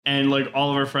and like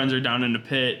all of our friends are down in the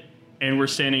pit, and we're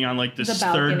standing on like this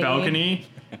third balcony.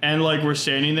 And like we're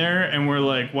standing there and we're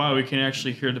like, wow, we can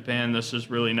actually hear the band. This is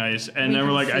really nice. And then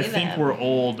we're like, I think we're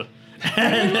old.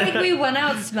 And like we went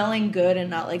out smelling good and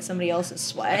not like somebody else's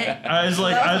sweat. I was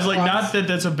like, not that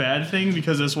that's a bad thing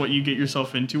because that's what you get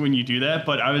yourself into when you do that.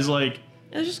 But I was like,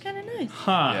 it was just kind of nice.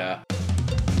 Huh. Yeah.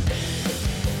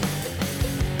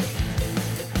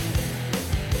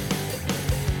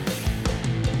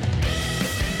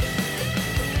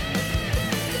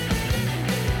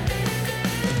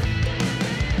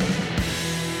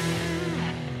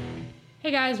 Hey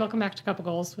guys, welcome back to Couple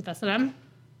Goals with S&M.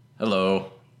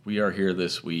 Hello. We are here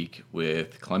this week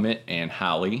with Clement and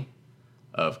Holly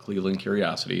of Cleveland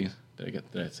Curiosities. Did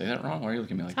I say that wrong? Why are you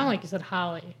looking at me like that? Sound like you said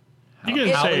Holly. You can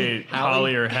say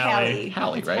Holly or Hallie.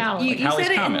 Hallie, right? Hallie. Like You Hallie's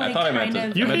said it in, comment. like, I thought I meant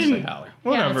kind to, of- I meant to say Hallie.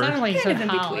 Whatever. Yeah, it sounded like you Kind said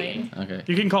of in Holly. between. Okay.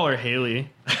 You can call her Haley.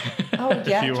 Oh,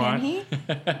 yeah, you can want. he?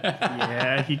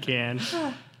 Yeah, he can.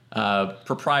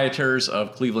 Proprietors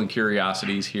of Cleveland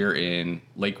Curiosities here in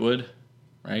Lakewood,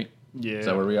 right? Yeah. Is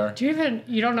that where we are?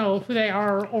 You don't know who they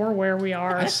are or where we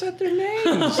are. I said their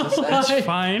names. That's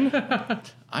fine.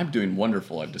 I'm doing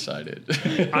wonderful, I've decided.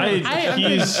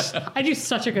 I do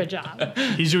such a good job.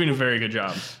 He's doing a very good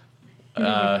job. You do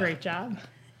a great job.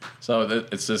 So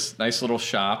it's this nice little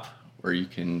shop where you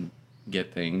can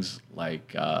get things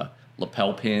like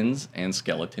lapel pins and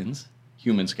skeletons,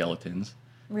 human skeletons,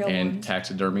 Real and ones.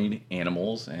 taxidermied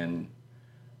animals and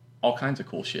all kinds of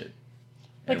cool shit.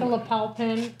 Like a And- lapel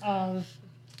pin of...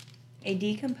 A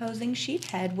decomposing sheep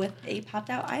head with a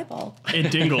popped out eyeball. It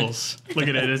dingles. Look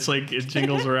at it. It's like it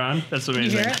jingles around. That's You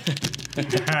amazing. hear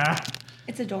it?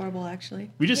 It's adorable, actually.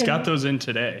 We just got those in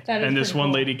today. That is And this pretty one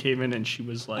cool. lady came in and she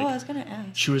was like, Oh, I was going to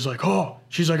ask.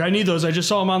 she's like, I need those. I just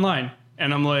saw them online.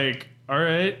 And I'm like, all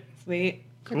right, Sweet.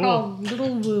 They're Cool. called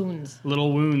Little Wounds.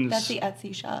 little wounds. That's the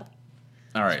Etsy shop.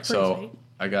 All right, Pretty so sweet.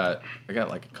 I got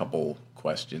like a couple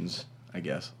questions, I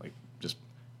guess. Like, just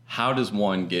how does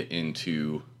one get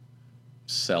into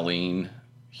selling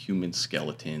human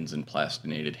skeletons and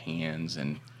plastinated hands,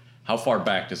 and how far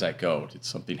back does that go? Did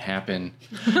something happen?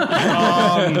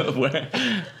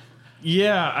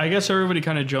 Yeah, I guess everybody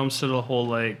kind of jumps to the whole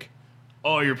like,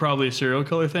 oh, you're probably a serial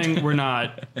killer thing. We're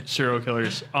not serial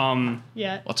killers. Yeah.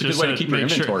 Well, it's a good way to keep your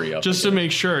inventory up. Just I to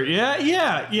make sure. Yeah,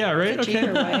 right, It's a cheaper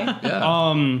okay. way.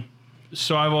 Yeah.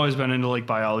 So I've always been into like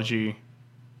biology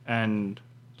and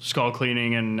skull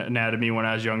cleaning and anatomy when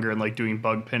I was younger and like doing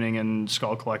bug pinning and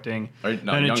skull collecting. No, And it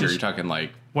younger. just- You're talking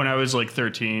like When I was like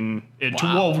 13,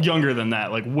 Wow. well, younger than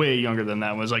that, like way younger than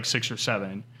that, was like 6 or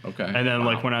 7. okay. And then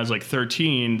like Wow. when I was like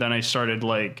 13, then I started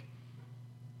like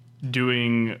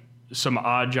doing some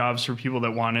odd jobs for people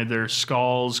that wanted their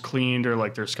skulls cleaned or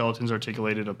like their skeletons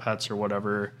articulated of pets or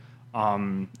whatever.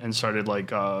 And started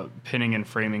like pinning and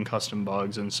framing custom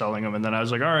bugs and selling them. And then I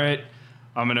was like, all right,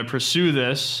 I'm going to pursue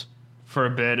this for a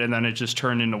bit. And then it just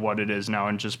turned into what it is now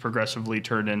and just progressively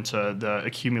turned into the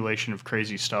accumulation of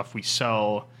crazy stuff we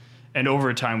sell. And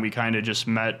over time, we kind of just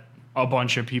met a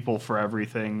bunch of people for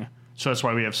everything. So that's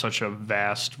why we have such a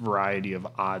vast variety of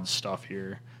odd stuff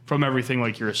here. From everything,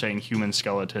 like you were saying, human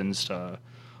skeletons to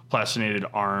plastinated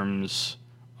arms.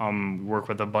 Work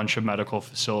with a bunch of medical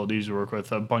facilities. We work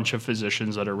with a bunch of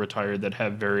physicians that are retired that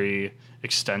have very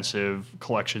extensive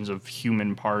collections of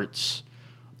human parts.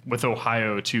 With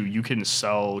Ohio, too, you can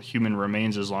sell human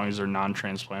remains as long as they're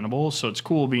non-transplantable. So it's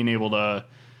cool being able to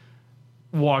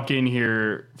walk in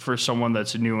here for someone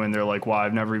that's new and they're like, wow,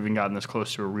 I've never even gotten this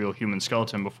close to a real human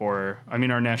skeleton before. I mean,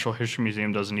 our Natural History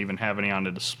Museum doesn't even have any on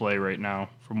the display right now,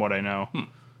 from what I know.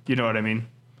 You know what I mean?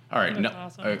 all right. That's No,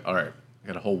 awesome. all right. I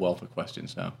got a whole wealth of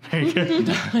questions now.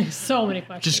 Like so many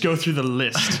questions. Just go through the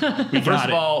list. We First got of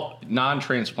it. all,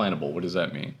 non-transplantable. What does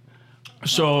that mean?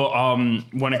 So,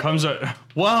 when it comes to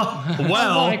well,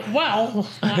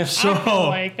 I So- feel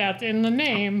like that's in the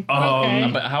name. Um, Okay.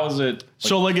 But how is it?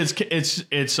 so like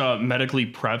it's medically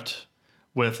prepped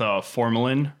with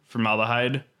formalin,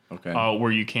 formaldehyde, Okay.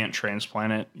 where you can't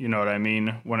transplant it. You know what I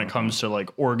mean? When it comes to like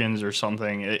organs or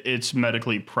something, it's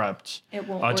medically prepped It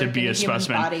won't to work be in a a human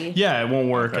specimen. body. Yeah, it won't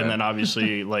work, Okay. and then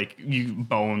obviously like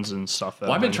bones and stuff. That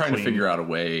Well, I've have been trying to cleaned. figure out a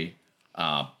way,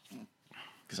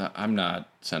 because I'm not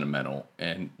sentimental,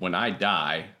 and when I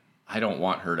die, I don't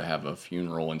want her to have a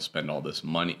funeral and spend all this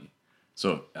money.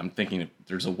 So I'm thinking if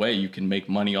there's a way you can make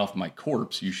money off my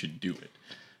corpse, you should do it.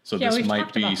 So Yeah, this we've might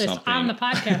talked be about this something. on the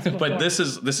podcast before. But this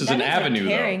is That an is avenue a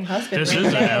caring though. husband This right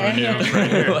is an there. avenue right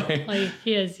here. Like, Like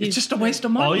he is. He's it's just a waste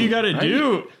of money. All you got to right?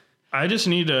 do, I just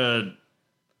need to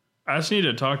I just need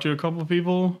to talk to a couple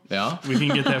people. Yeah. We can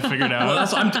get that figured Well,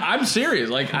 out. I'm serious.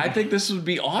 Like, I think this would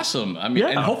be awesome. I mean, Yeah.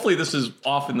 and hopefully this is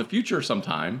off in the future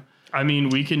sometime. I mean,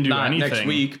 we can do Not anything. next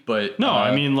week, but No,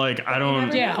 I mean, like, I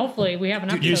don't. Yeah, hopefully we have an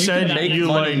episode. You said can make you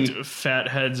money. liked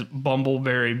Fathead's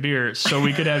Bumbleberry beer, so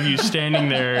we could have you standing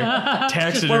there Whoa,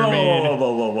 taxidermied.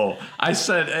 whoa. I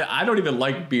said I don't even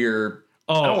like beer.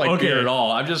 I Oh, don't like okay. beer at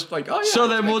all. I'm just like, oh yeah. So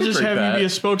then I we'll could just drink have that. you be a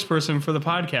spokesperson for the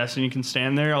podcast, and you can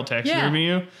stand there. I'll taxidermy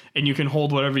you, and you can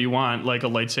hold whatever you want, like a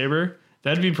lightsaber.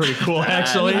 That'd be pretty cool,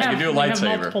 actually. I can do a We have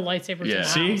lightsaber. multiple lightsabers. Yeah, in the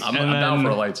See? house. I'm And down then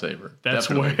for a lightsaber. That's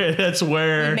Definitely. where. That's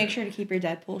where. Make sure to keep your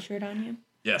Deadpool shirt on you.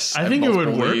 Yes, I think it would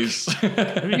multiple work. leaves.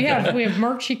 We have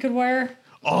merch he could wear.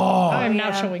 Oh, I'm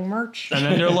not yeah. showing merch. and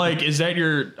then they're like, "Is that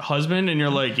your husband?" And you're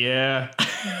like, "Yeah."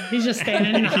 He's just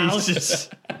standing in the house, He's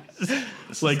just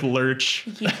it's like lurch.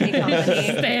 Keep me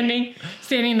company.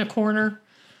 standing in the corner.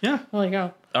 Yeah. There you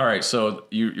go. All right, so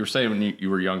you were saying when you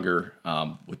were younger,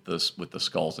 with the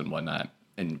skulls and whatnot,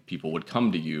 and people would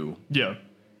come to you. Yeah.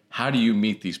 How do you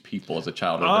meet these people as a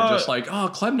child? Are they just like, oh,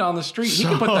 Clem down the street, he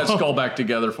can put that skull back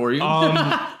together for you?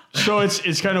 So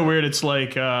it's kind of weird. It's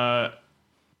like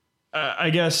I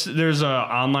guess there's a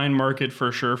online market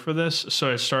for sure for this.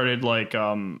 So I started like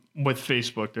with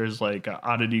Facebook. There's like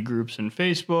oddity groups in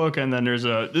Facebook, and then there's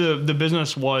the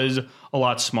business was a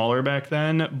lot smaller back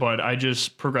then, but I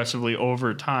just progressively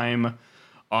over time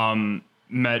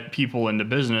met people in the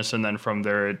business, and then from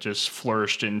there it just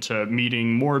flourished into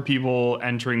meeting more people,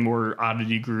 entering more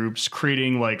oddity groups,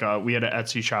 creating like we had an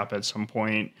Etsy shop at some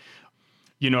point.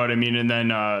 You know what I mean? And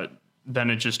then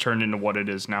it just turned into what it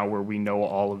is now, where we know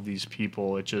all of these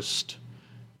people. It just,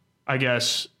 I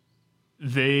guess,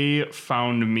 they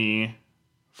found me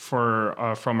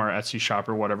for from our Etsy shop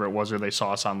or whatever it was, or they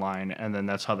saw us online, and then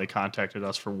that's how they contacted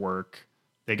us for work.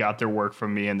 They got their work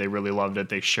from me, and they really loved it.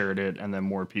 They shared it, and then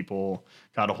more people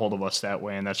got a hold of us that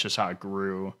way, and that's just how it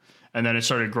grew. And then it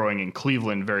started growing in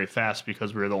Cleveland very fast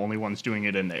because we were the only ones doing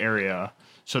it in the area.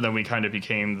 So then we kind of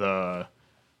became the,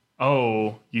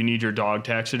 oh, you need your dog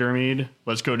taxidermied?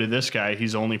 Let's go to this guy.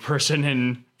 He's the only person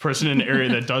in the area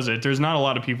that does it. There's not a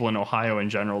lot of people in Ohio in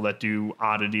general that do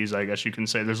oddities, I guess you can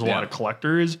say. There's a lot of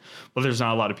collectors, but there's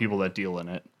not a lot of people that deal in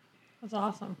it. That's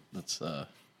awesome. That's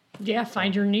Yeah,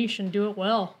 find your niche and do it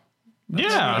well.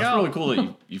 Yeah. That's really cool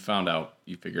that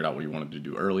you figured out what you wanted to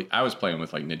do early. I was playing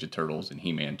with like Ninja Turtles and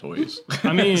He-Man toys.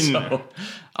 I mean, So,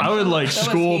 I would like was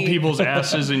school he. people's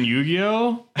asses in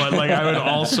Yu-Gi-Oh, but like I would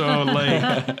also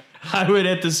like I would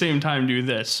at the same time do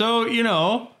this. So, you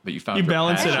know, but you found you your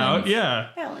balance it passion. out. Yeah.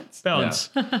 Balance. Balance.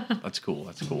 That's cool.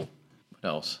 That's cool. What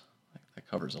else? That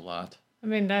covers a lot. I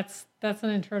mean, that's an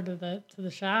intro to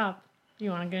the shop. Do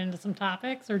you want to get into some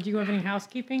topics, or do you have any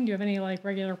housekeeping? Do you have any like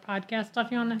regular podcast stuff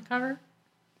you want to cover?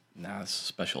 Nah, it's a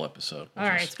special episode. All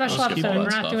right, special let's skip episode. all We're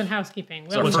that not stuff. doing housekeeping.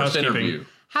 It's our What's first housekeeping? interview.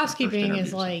 Housekeeping First is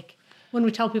interview, like when we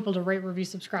tell people to rate, review,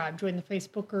 subscribe, join the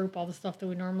Facebook group, all the stuff that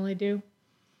we normally do.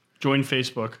 Join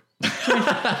Facebook. Join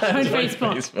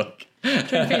Facebook. Facebook.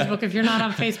 Join Facebook. If you're not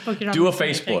on Facebook, you're not Do a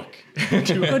missing anything.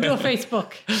 Facebook. Go do a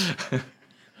Facebook.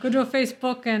 Go do a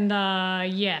Facebook and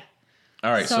yeah.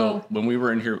 All right. So, So- when we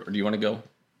were in here, do you want to go?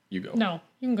 You go. No,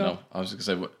 you can go. No, I was going to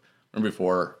say, remember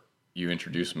before you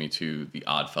introduced me to the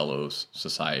Odd Fellows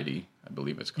Society, I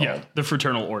believe it's called. Yeah. The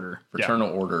Fraternal Order. Fraternal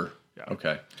Order. Yeah.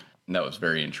 Okay. And that was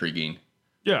very intriguing.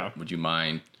 Yeah. Would you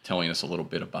mind telling us a little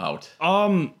bit about?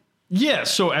 Yeah,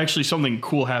 so actually something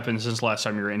cool happened since last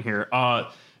time you were in here.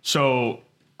 So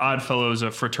Oddfellows,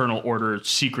 a fraternal order,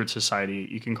 secret society,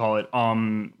 you can call it.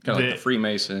 Kind of like the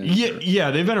Freemasons?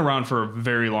 Yeah, they've been around for a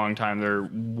very long time. They're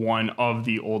one of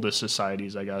the oldest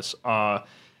societies, I guess.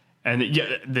 And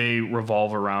yeah, they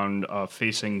revolve around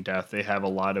facing death. They have a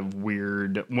lot of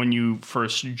weird. When you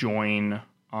first join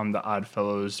the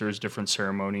Oddfellows, there's different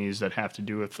ceremonies that have to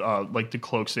do with like the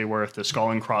cloaks they wear, with the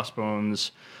skull and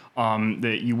crossbones.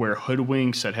 That you wear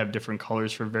hoodwinks that have different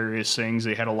colors for various things.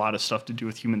 They had a lot of stuff to do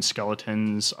with human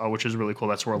skeletons, which is really cool.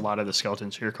 That's where a lot of the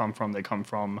skeletons here come from. They come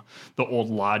from the old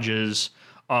lodges.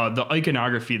 The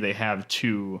iconography they have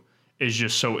too is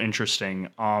just so interesting.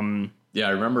 Yeah,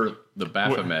 I remember the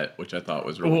Baphomet, which I thought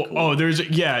was really cool. Oh, there's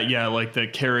like the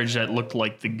carriage that looked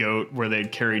like the goat where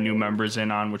they'd carry new members in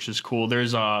on, which is cool.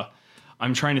 There's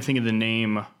I'm trying to think of the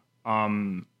name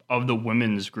of the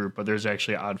women's group, but there's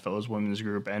actually Oddfellows women's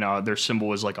group, and their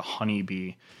symbol is like a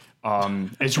honeybee.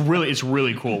 It's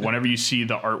really cool. Whenever you see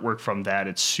the artwork from that,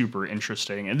 it's super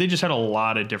interesting. And they just had a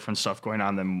lot of different stuff going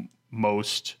on than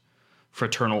most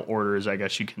fraternal orders, I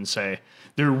guess you can say.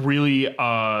 They're really,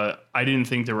 I didn't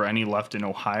think there were any left in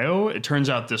Ohio. It turns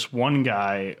out this one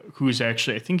guy who's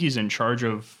actually, I think he's in charge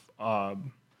of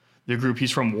the group.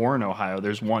 He's from Warren, Ohio.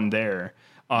 There's one there.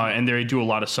 And they do a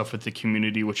lot of stuff with the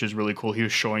community, which is really cool. He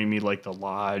was showing me like the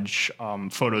lodge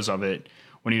photos of it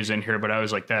when he was in here, but I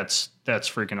was like, that's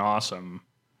freaking awesome.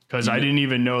 Because I didn't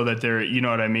even know that they're, you know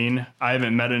what I mean? I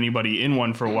haven't met anybody in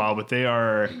one for a while, but they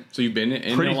are... So you've been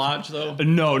in the lodge, though?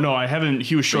 No, I haven't.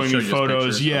 He was showing me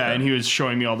photos, pictures? Okay. and he was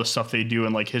showing me all the stuff they do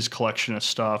and like his collection of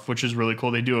stuff, which is really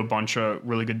cool. They do a bunch of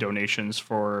really good donations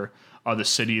for the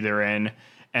city they're in,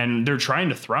 and they're trying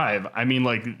to thrive. I mean,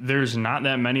 like, there's not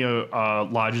that many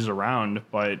lodges around,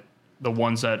 but the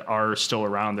ones that are still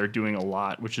around, they're doing a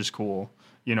lot, which is cool.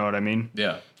 You know what I mean?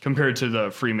 Yeah. Compared to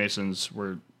the Freemasons,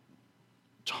 where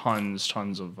tons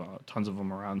of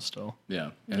them around still. Yeah.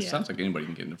 It sounds like anybody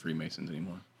can get into Freemasons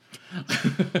anymore.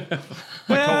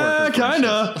 Yeah, kind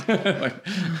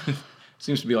of.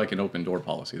 Seems to be like an open door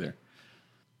policy there.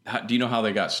 Do you know how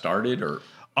they got started, or?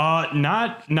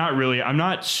 Not really. I'm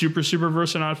not super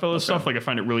versed in Oddfellows stuff. Like, I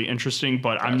find it really interesting,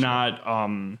 but I'm not.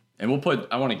 And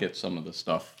I want to get some of the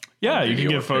stuff. Yeah, you can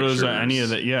get photos of any of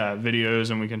the videos,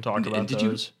 and we can talk about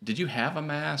those. Did you have a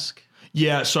mask?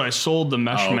 Yeah, so I sold the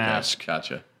mesh mask.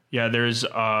 Gotcha. Yeah, there's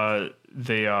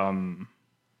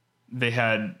they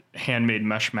had handmade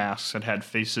mesh masks that had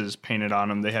faces painted on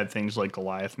them. They had things like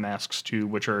Goliath masks too,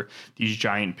 which are these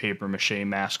giant paper mache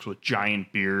masks with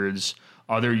giant beards.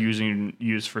 They're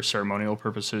used for ceremonial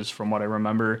purposes, from what I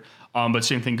remember. But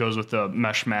same thing goes with the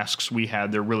mesh masks we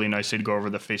had. They're really nice. They'd go over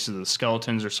the faces of the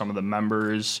skeletons or some of the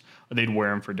members. They'd wear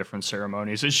them for different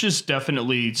ceremonies. It's just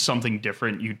definitely something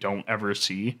different you don't ever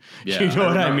see. Yeah, you know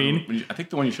what I mean? I think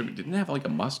the one you showed me didn't have like a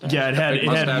mustache. Yeah, it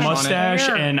had mustache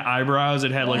on it. and eyebrows.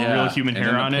 It had like real human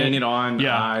hair on it. Painted on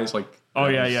eyes, like. Oh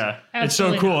yeah. It's so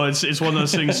Absolutely cool. It's one of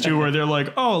those things too where they're like,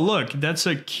 oh look, that's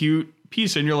a cute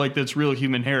piece, and you're like, that's real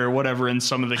human hair or whatever in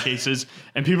some of the cases,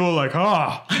 and people are like,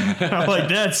 oh, I'm like,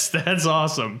 that's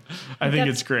awesome. I think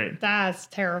it's great. That's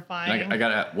terrifying. I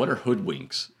got what are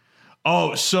hoodwinks?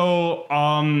 Oh, so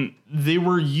they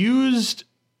were used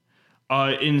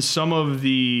in some of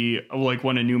the, like,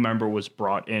 when a new member was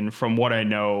brought in, from what I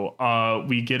know.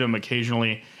 We get them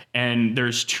occasionally, and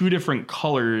there's two different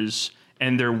colors,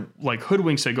 and they're like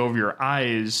hoodwinks that go over your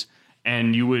eyes,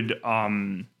 and you would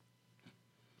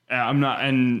I'm not,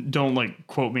 and don't like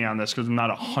quote me on this because I'm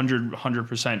not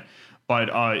 100%,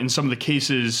 but in some of the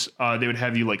cases, they would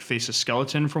have you like face a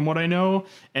skeleton, from what I know,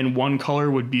 and one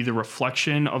color would be the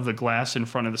reflection of the glass in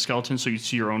front of the skeleton, so you'd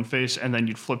see your own face, and then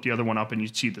you'd flip the other one up and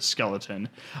you'd see the skeleton.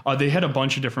 They had a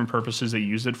bunch of different purposes they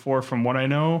used it for, from what I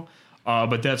know,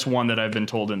 but that's one that I've been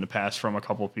told in the past from a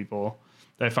couple of people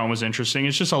that I found was interesting.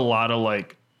 It's just a lot of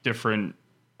like different,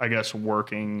 I guess,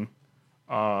 working...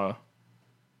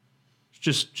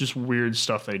 Just weird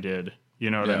stuff they did. You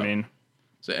know what I mean?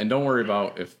 So, and don't worry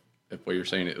about if what you're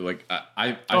saying, like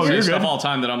I Oh, say you're stuff good. all the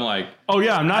time that I'm like, Oh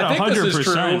yeah, I'm not I think this is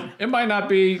 100%. true. It might not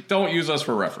be. Don't use us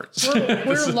for reference.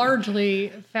 We're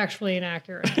largely factually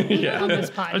inaccurate on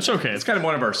this podcast. It's okay. It's kind of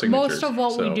one of our signatures. Most of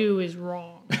what we so. do is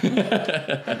wrong.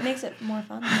 It makes it more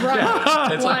fun.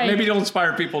 Right. It's like maybe it'll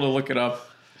inspire people to look it up.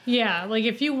 Yeah, like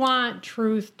if you want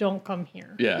truth, don't come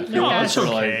here. Yeah. Like, No, that's- it's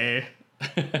okay.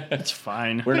 It's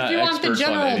fine. We're if not you want the experts on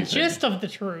general anything. gist of the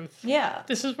truth, Yeah.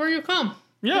 this is where you come.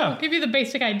 Yeah. I'll give you the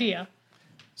basic idea.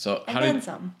 So And then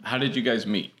some. how did you guys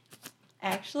meet?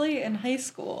 Actually, in high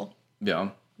school. Yeah.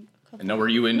 And now were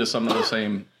you into some of the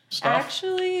same stuff?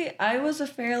 Actually, I was a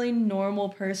fairly normal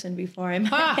person before I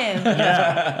met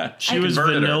him. She was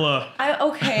converted her. vanilla. I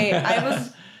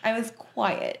was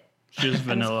quiet. She was I was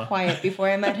vanilla. quiet before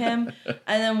I met him.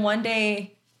 And then one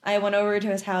day I went over to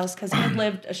his house because he had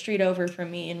lived a street over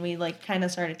from me, and we like kind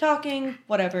of started talking,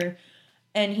 whatever.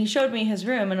 And he showed me his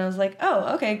room, and I was like,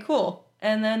 oh, okay, cool.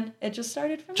 And then it just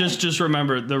started from there. Just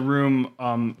remember the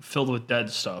room filled with dead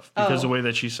stuff, because the way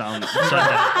that she said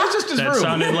that. It's just his That room.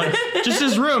 sounded like just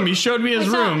his room. He showed me his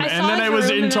I saw room, and then his I was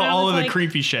room, and into then I all was of the like,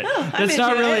 creepy shit. I'm That's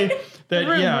not into really it. that.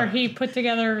 Room Yeah, where he put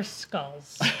together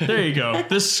skulls. there you go.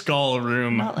 The skull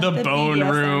room, Not like the bone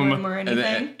BDSM room. or And,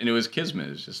 anything. and it was Kismet.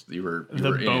 It's just you were The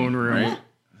were bone in, room. right?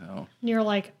 So, And you're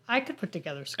like, I could put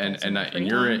together skulls. and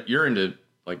you're into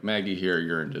like Maggie here.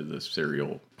 You're into the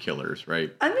serial killers,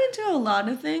 right? I'm into a lot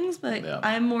of things, but Yeah.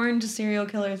 I'm more into serial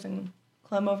killers than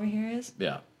Clem over here is.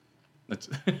 Yeah. That's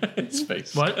it's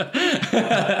face. What?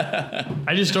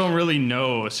 I just don't really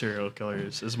know serial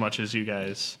killers as much as you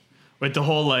guys. With the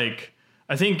whole like,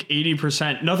 I think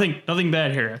 80%. Nothing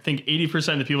bad here. I think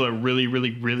 80% of the people that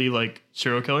really like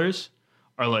serial killers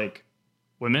are like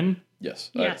women. Yes.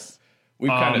 Yes. We've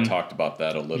kind of talked about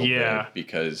that a little yeah. bit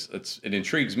because it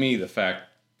intrigues me the fact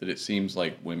that it seems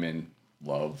like women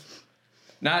love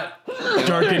Not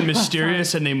dark and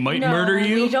mysterious, and they might murder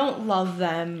you. We don't love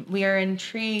them. We are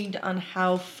intrigued on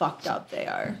how fucked up they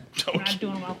are. Not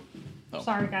doing well. Oh.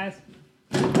 Sorry, guys.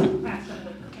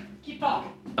 Keep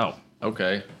talking. Oh,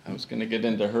 okay. I was gonna get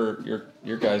into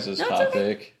your guys' it's topic.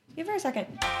 okay. Give her a second.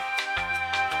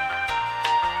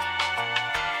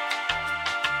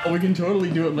 We can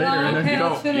totally do it later. No, okay, You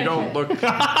let's finish don't it. look.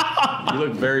 You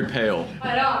look very pale.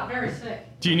 I know, I'm very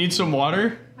sick. Do you need some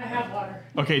water? I have water.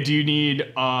 Okay. Do you need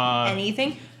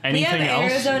Anything? anything we have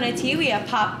else? Arizona tea. We have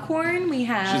popcorn. We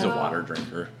have. She's a water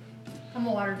drinker. I'm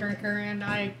a water drinker and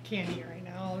I can't eat right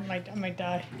now. I might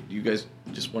die. You guys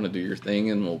just want to do your thing,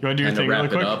 and we'll wanna do your kind of thing wrap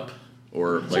really it quick? up,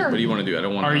 or like, Sure. what do you want to do? I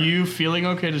don't want. Are you feeling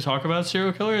okay to talk about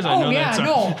serial killers? I Oh, know yeah, that's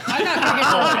no. I'm not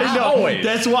going to get I know. Always.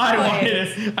 That's why I Always.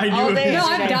 wanted it. I All knew day. it. No, was-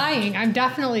 I'm dying. I'm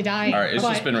definitely dying. All right, it's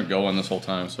just but- been going this whole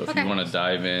time. So if Okay. you want to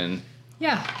dive in,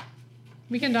 Yeah.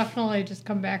 We can definitely just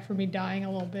come back from me dying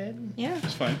a little bit. Yeah.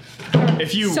 It's fine.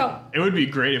 If you, So- it would be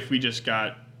great if we just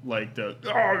got like the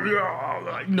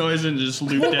like noise and just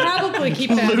loop We'll that, probably keep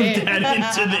that loop in. that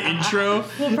into the intro.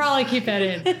 We'll probably keep that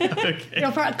in. Okay.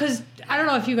 Because I don't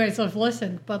know if you guys have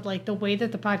listened, but like the way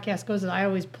that the podcast goes is I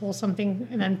always pull something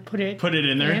and then put it Put it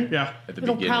in there. Yeah. at the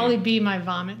It'll beginning, probably be my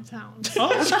vomit sounds. Oh,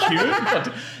 that's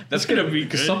cute. that's gonna be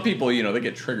good. Some people, they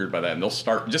get triggered by that, and they'll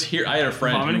start just hear. I had a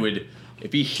friend Vomiting? who would,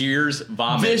 if he hears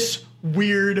vomit, This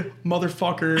weird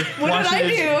motherfucker What did watching I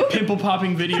his do? pimple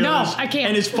popping videos. No, I can't.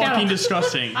 And it's fucking No.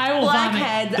 disgusting. I will vomit.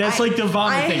 Blackheads. That's like the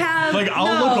vomit I thing. have- Like I'll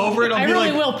no. look over it. I'll I be really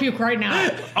like, will puke right now.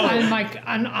 On my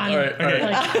on. All right, all okay,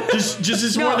 right. just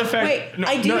is No, more the fact. wait. no,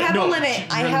 I do no, have no, a limit. she's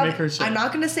I gonna make her have. sick. I'm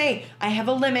not gonna say I have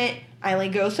a limit. I only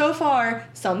go so far.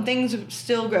 Some things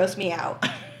still gross me out.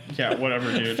 Yeah,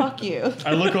 whatever, dude. Fuck you.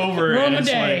 I look over Rule and of it's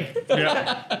the day. like,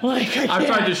 yeah. Like I I've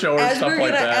tried to can't. show her As stuff we're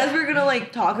like gonna that.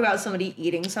 like talk about somebody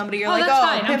eating somebody, you're Oh, like, that's oh,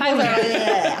 fine. I'm fine pimples with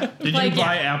are. that. Did Like, you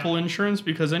buy Apple insurance?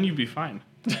 Because then you'd be fine.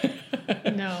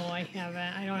 No, I haven't.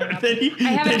 I don't have Then, Apple. I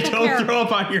have then Apple don't Care. throw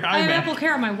up on your I have iMac. Apple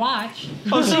Care on my watch.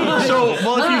 Oh,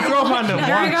 well, if you throw up on the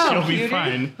There you watch, go. you'll be Cutie.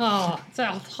 fine. Oh, so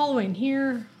it's Halloween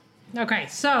here. Okay,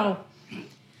 so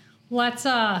let's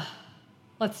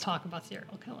talk about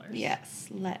serial killers. Yes,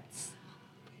 let's.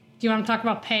 Do you want to talk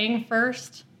about Pang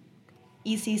first?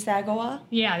 E.C. Sagawa.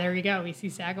 Yeah, there you go. E.C.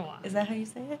 Sagawa. Is that how you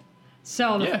say it?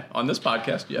 So Yeah, on this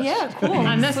podcast, yes. Yeah, cool.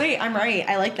 On this- Sweet, I'm right.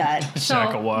 I like that. So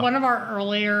Sagawa. one of our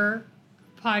earlier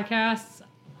podcasts,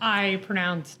 I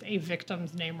pronounced a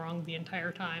victim's name wrong the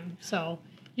entire time. So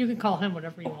you can call him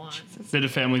whatever you want. Did a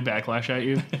family backlash at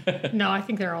you? No, I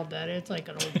think they're all dead. It's like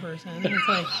an old person.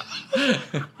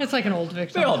 It's like an old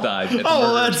victim. They all died. At the Oh,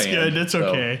 well, murder's that's hand, good. That's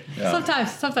okay. yeah.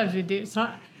 Sometimes we do. So,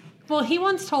 well, he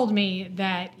once told me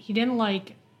that he didn't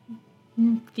like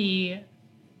the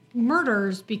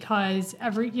murders because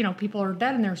people are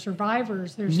dead and they're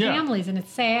survivors. There's Yeah. families and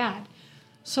it's sad.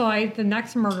 So the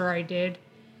next murder I did,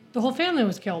 the whole family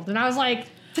was killed, and I was like,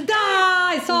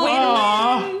 ta-da! So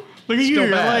Aw, look at you. Still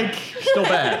You're bad. like, Still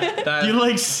bad. That, you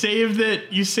like saved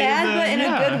it. You saved Bad, the, but in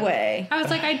yeah. a good way. I was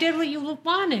like, I did what you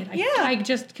wanted. Yeah. I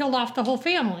just killed off the whole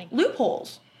family.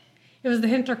 Loopholes. It was the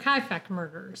Hinterkaifeck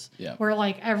murders, Yeah. where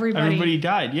like everybody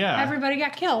died, yeah. everybody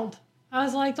got killed. I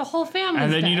was like, the whole family.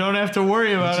 And then you don't have to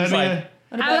worry about She's any like,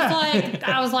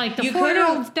 I was like, the You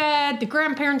 4-year-old's dead, the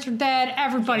grandparents are dead,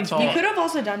 everybody's all- You dead. could have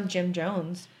also done Jim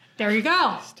Jones. There you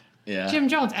go. yeah. Jim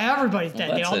Jones, everybody's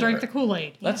dead. They that's all it. drank the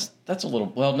Kool-Aid. That's a little.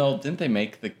 Well, no, didn't they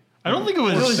make the? I don't think it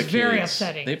was. was the very kids-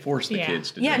 upsetting. They forced the Yeah.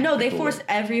 kids to. Yeah, drink no, the they Kool-Aid. forced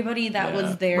everybody that Yeah,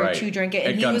 was there right. to drink it,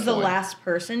 At and he was the gunpoint. last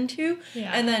person to.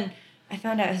 Yeah. And then I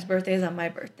found out his birthday is on my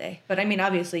birthday, but I mean,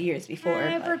 obviously years before.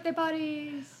 Hey, but- birthday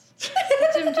buddies.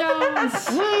 Jim Jones.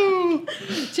 Woo!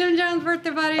 Jim Jones,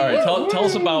 birthday buddy. All right, tell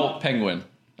us about Penguin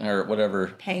or whatever.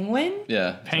 Penguin,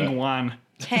 Yeah. Penguin.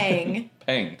 Tang.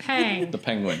 Pang. The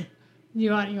penguin.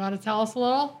 You want to tell us a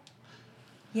little?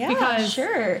 Yeah, Because-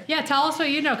 sure. Yeah, tell us what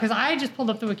you know, because I just pulled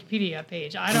up the Wikipedia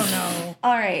page. I don't know.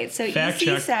 All right, so Fact E.C.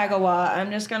 check. Sagawa.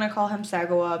 I'm just gonna call him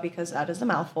Sagawa because that is a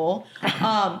mouthful.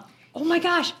 Oh my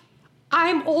gosh,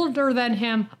 I'm older than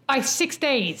him by 6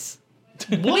 days.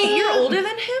 Wait, you're older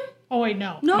than him? Oh wait,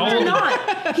 no. No, How you're old?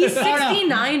 not. He's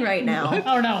 69 right now.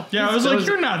 Oh no. Yeah, I was That like, was-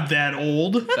 you're not that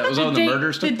old. That was on the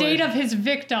murders took The date place? of his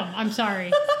victim. I'm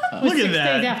sorry. was Look 6 at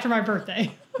that. days after my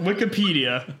birthday.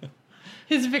 Wikipedia.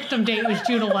 His victim date was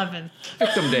June 11th.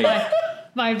 Victim Day.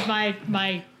 My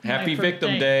Happy my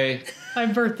Victim birthday. Day. My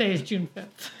birthday is June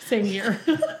 5th. Same year.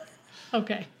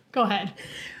 Okay, go ahead.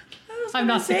 I'm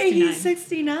not Say 69. he's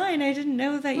 69. I didn't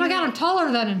know that. Oh my god, I'm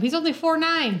taller than him. He's only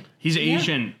 4'9". He's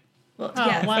Asian. Well, Oh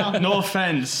yeah. wow. No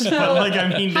offense, but like I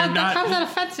mean, they're How's not. that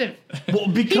offensive? Well,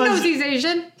 He knows because he's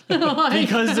Asian. Like-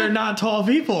 because they're not tall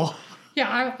people.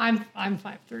 Yeah, I'm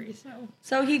 5'3", so.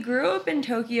 So he grew up in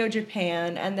Tokyo,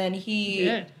 Japan, and then he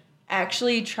Good.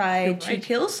 actually tried to right.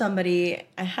 kill somebody.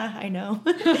 I know.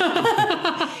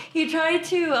 He tried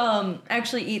to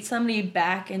actually eat somebody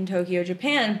back in Tokyo,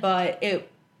 Japan, but it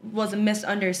was a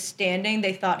misunderstanding.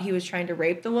 They thought he was trying to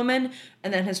rape the woman,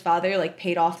 and then his father like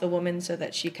paid off the woman so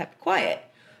that she kept quiet.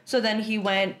 So then he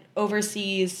went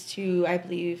overseas to, I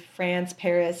believe, France,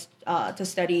 Paris, to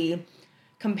study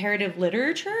comparative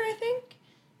literature, I think.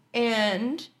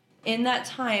 And in that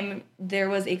time, there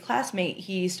was a classmate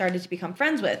he started to become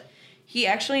friends with. He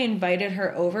actually invited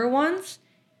her over once.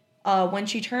 When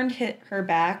she turned her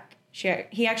back,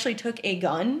 he actually took a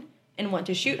gun and went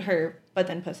to shoot her, but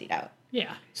then pussied out.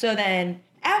 Yeah. So then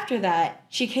after that,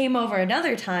 she came over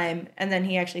another time, and then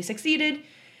he actually succeeded.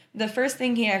 The first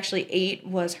thing he actually ate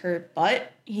was her butt.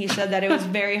 He said that it was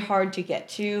very hard to get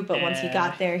to, but once he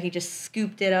got there, he just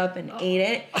scooped it up and ate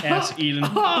it. Ass eating.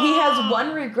 He has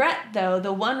one regret, though.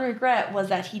 The one regret was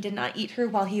that he did not eat her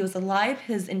while he was alive.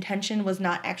 His intention was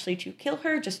not actually to kill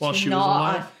her, just While to she was gnaw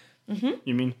alive? on...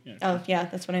 You mean? Yeah. Oh, yeah,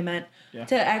 that's what I meant. Yeah.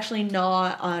 To actually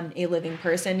gnaw on a living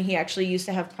person. He actually used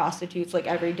to have prostitutes like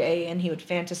every day, and he would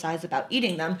fantasize about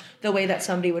eating them the way that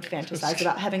somebody would fantasize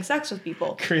about having sex with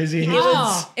people. Crazy.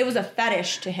 It was a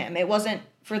fetish to him. It wasn't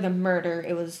for the murder.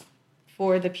 It was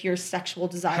for the pure sexual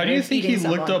desire. How do you of think eating he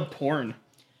looked someone. up porn?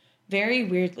 Very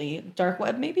weirdly. Dark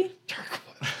web, maybe? Dark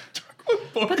web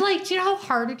porn. But like, do you know how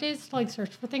hard it is to like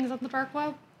search for things on the dark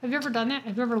web? Have you ever done that?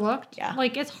 Have you ever looked? Yeah.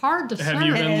 Like, it's hard to search. Have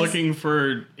you It been is. looking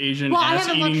for Asian Well, I ass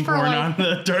haven't eating looked for, porn like- on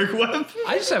the dark web?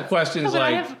 I just have questions But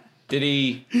I like, have- did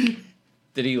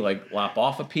he like lop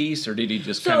off a piece, or did he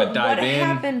just So kind of dive what in?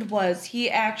 happened was he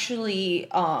actually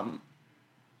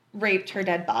raped her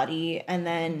dead body and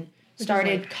then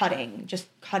started just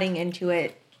cutting into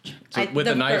it. So with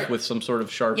a knife, fir- with some sort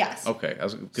of sharp. Yes. Okay,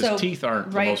 because So, teeth aren't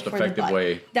the right most for the effective butt.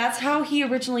 way. That's how he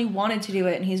originally wanted to do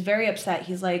it, and he's very upset.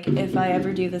 He's like, if I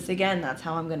ever do this again, that's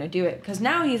how I'm going to do it. Because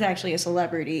now he's actually a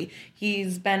celebrity.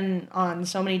 He's been on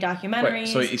so many documentaries. Wait,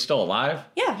 so he's still alive?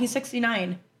 Yeah, he's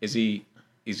 69. Is he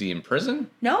in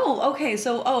prison? No, okay,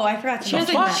 so, I forgot to She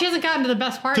mention hasn't, that. she hasn't gotten to the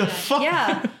best part The yet. fuck?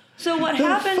 Yeah. So what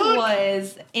happened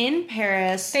was in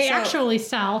Paris. They so actually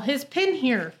sell his pin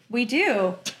here. We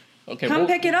do. Okay, Come well,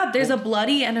 pick it up. There's a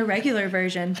bloody and a regular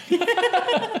version.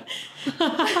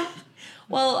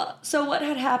 Well, so what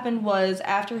had happened was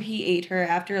after he ate her,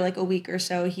 after like a week or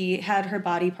so, he had her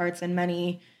body parts in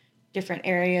many different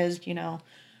areas,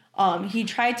 he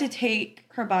tried to take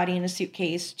her body in a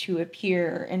suitcase to a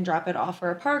pier and drop it off for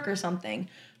a park or something.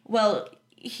 Well,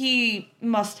 he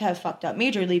must have fucked up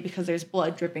majorly because there's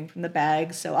blood dripping from the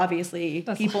bag. So obviously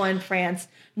people in France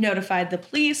notified the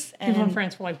police. And People in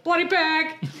France were like, bloody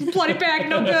bag,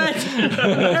 no good,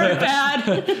 very bad.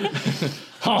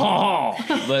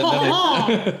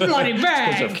 Bloody Those are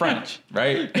bag. French,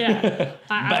 right? Yeah.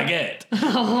 Baguette.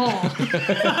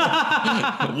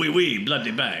 Oui, oui,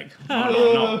 bloody bag.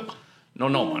 No,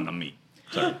 mon ami.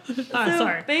 Sorry. So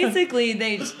Sorry. basically,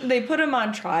 they put him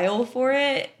on trial for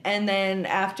it, and then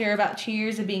after about 2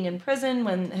 years of being in prison,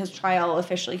 when his trial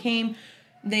officially came,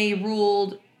 they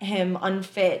ruled him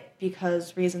unfit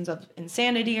because reasons of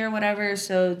insanity or whatever.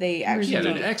 So they He actually had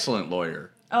an excellent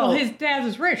lawyer. Well, his dad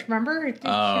was rich, remember? He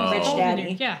was Rich old daddy.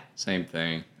 dude. Yeah. Same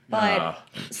thing. But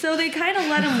so they kind of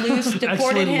let him loose, deported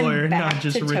Excellent him lawyer, back not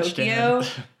just to rich Tokyo,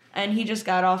 and he just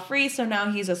got off free. So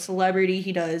now he's a celebrity.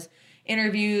 He does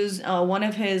interviews. One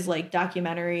of his like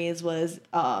documentaries was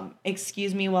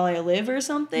 "Excuse Me While I Live" or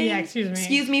something. Yeah, excuse me.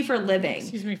 Excuse me for living.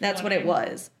 Excuse me for That's what it living.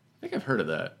 was. I think I've heard of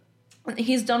that.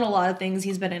 He's done a lot of things.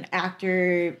 He's been an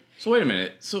actor. So wait a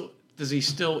minute. So does he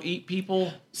still eat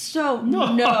people? So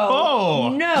No.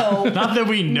 no. Not that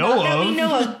we know Not that of. we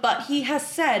know of, but he has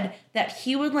said that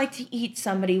he would like to eat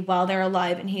somebody while they're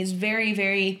alive, and he's very,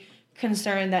 very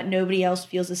concerned that nobody else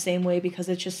feels the same way because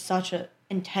it's just such an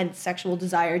intense sexual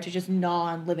desire to just gnaw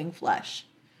on living flesh.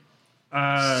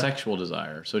 Sexual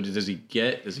desire. So does he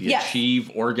Yes.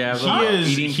 achieve orgasm He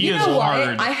is- eating he You is know what?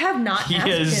 hard. I have not He asked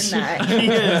is. him that. He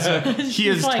is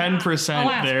She's like, 10% I'll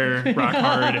ask. there, rock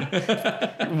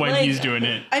hard, when Like, he's doing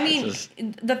it. I mean, This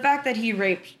the fact that he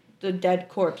raped the dead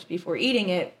corpse before eating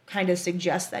it kind of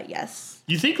suggests that yes.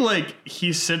 You think like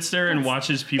he sits there and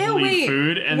watches people Ew, eat wait,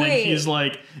 food, and then wait. he's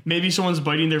like, maybe someone's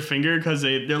biting their finger because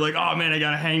they're like, oh man, I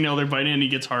got a hangnail, they're biting, and he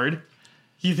gets hard.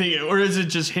 You think, or is it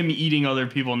just him eating other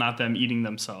people, not them eating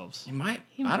themselves? He might.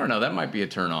 I don't know. That might be a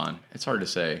turn on. It's hard to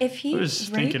say. If he I was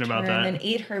raped thinking about her that. and then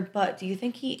ate her butt, do you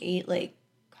think he ate like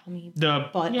cummy The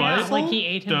butt. Yeah, butt? like he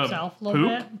ate The himself a little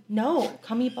poop? bit. No,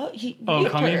 cummy butt. He Oh,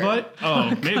 raped cummy her. butt?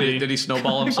 Oh, maybe. Did he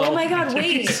snowball himself? Oh my god,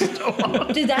 wait.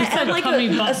 Did that add like cummy a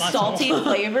butt muscle. salty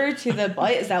flavor to the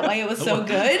butt? Is that why it was so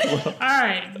good? All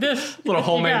right, this Little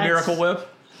homemade you guys- Miracle Whip.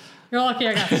 You're lucky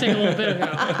I got sick a little bit ago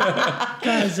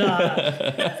because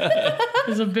it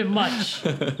was a bit much.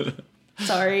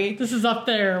 Sorry. This is up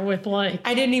there with like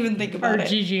I didn't even think our about it.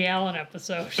 Gigi Allen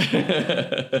episode.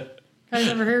 Guys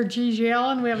ever heard Gigi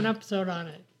Allen? We have an episode on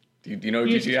it. Do you know who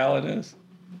Gigi Allen is?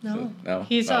 No. No.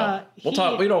 He's, Oh. We'll he-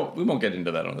 talk. We won't get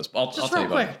into that on this. I'll Just tell real you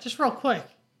about quick, just real quick.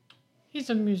 He's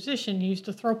a musician. He used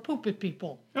to throw poop at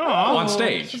people. it. Oh, On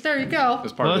stage. Just there you go.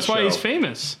 As part well, of that's the why show. he's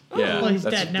famous. Yeah, Well, he's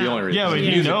that's dead the now. only reason. Yeah, but His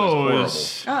he music was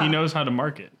knows. horrible. He knows how to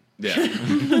market.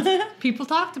 horrible. Yeah, People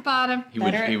talked about him.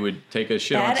 he would take a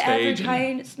shit on Bad stage. And,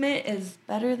 advertisement is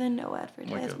better than no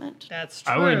advertisement. That's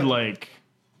true. I would like,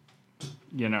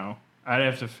 I'd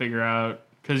have to figure out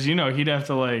because he'd have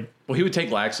to like. well, he would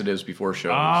take laxatives before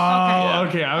shows. Oh,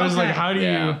 Okay. okay. I was like, Okay. how do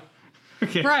Yeah. you?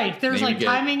 Okay. Right. There's Maybe like get-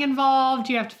 timing involved.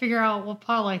 You have to figure out what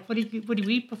part, like what do you eat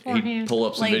He'd beforehand? pull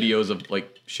up some Like- videos of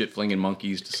like shit flinging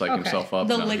monkeys to psych Okay. himself up.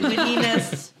 The No.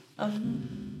 liquidiness of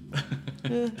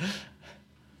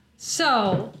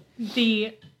So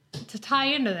to tie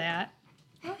into that,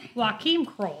 Joachim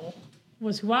Kroll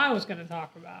was who I was going to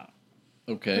talk about.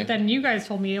 Okay. But then you guys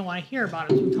told me you didn't want to hear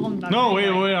about it, so tell them about No, it.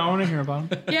 anyway. wait. I want to hear about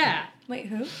him. Yeah. wait,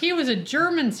 who? He was a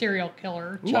German serial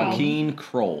killer. Joaquin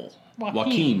Kroll.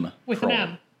 Joachim with Kroll.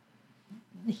 an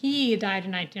M. He died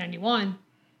in 1991,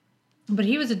 but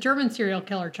he was a German serial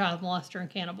killer, child molester, and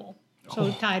cannibal. So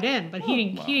it tied in, but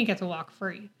he didn't get to walk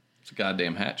free. It's a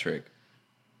goddamn hat trick.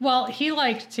 Well, he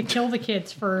liked to kill the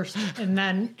kids first and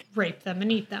then rape them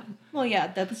and eat them. Well, yeah,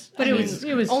 that's. But it was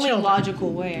only children.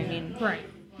 logical way. I mean, Right.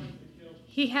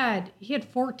 He had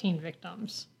 14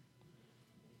 victims.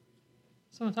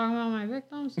 Someone talking about my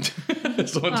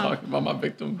victims? Someone talking about my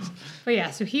victims. But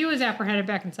yeah, so he was apprehended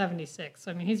back in 76.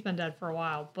 So, I mean, he's been dead for a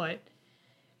while, but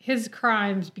his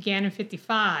crimes began in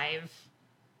 55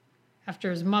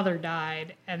 after his mother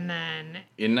died, and then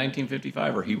In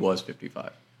 1955, or he was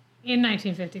 55? in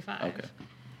 1955. Okay.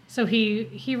 So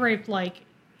he raped a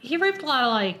lot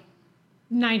of like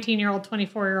 19-year-old,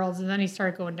 24-year-olds, and then he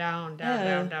started going down,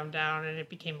 and it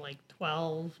became like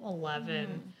 12,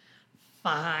 11,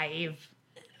 5.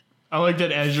 I like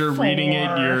that as you're reading it,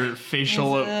 4. your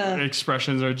facial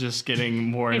expressions are just getting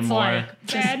more and It's more. like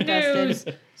bad Disgusted. news.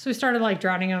 So he started like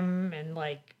drowning them, and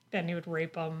like then he would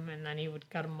rape them, and then he would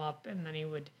cut them up, and then he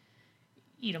would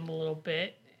eat them a little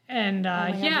bit, and oh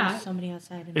my God, yeah, there's somebody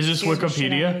outside. and Is this scared the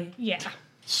shit Wikipedia? out of me. yeah,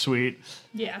 Sweet.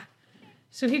 yeah.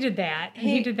 So he did that, and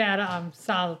he did that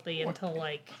solidly until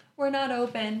like We're not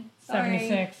open. Sorry.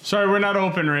 76. Sorry, we're not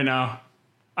open right now.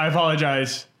 I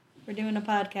apologize. We're doing a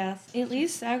podcast. At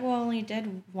least Sagwa only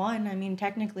did one. I mean,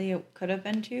 technically it could have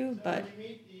been 2, but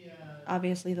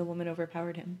obviously the woman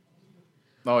overpowered him.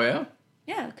 Oh, yeah?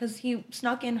 Yeah, because he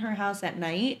snuck in her house at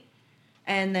night,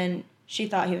 and then she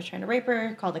thought he was trying to rape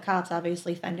her, called the cops,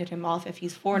 obviously fended him off. If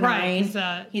he's 4'9",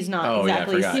 Right, he's not Oh, yeah, I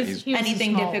exactly forgot. He was a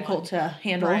anything small difficult one. to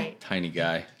handle. Right. Tiny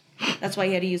guy. That's why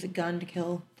he had to use a gun to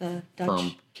kill the Dutch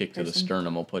Firm kick to the person.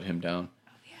 sternum will put him down.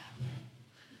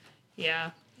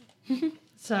 Yeah.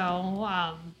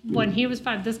 So when he was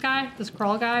this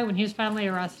Kroll guy, when he was finally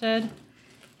arrested,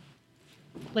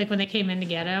 like when they came in to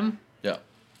get him, Yeah.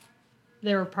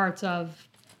 there were parts of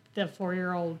the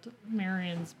 4-year-old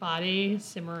Marion's body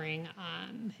simmering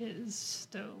on his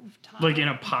stove top. Like in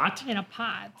a pot? in a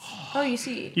pot. Oh, you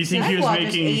see. You think he was Sagwa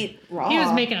just making- ate raw. He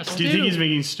was making a stew. Do you think he's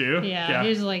making stew? Yeah, he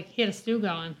was like, he had a stew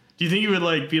going. Do you think he would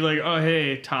like be like, oh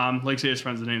hey Tom, like say his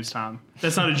friend's name's Tom.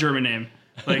 That's not a German name.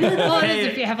 Like, Well, it is hey,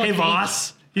 if you have, hey like,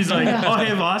 Voss. He's like, oh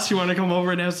hey Voss, you want to come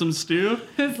over and have some stew?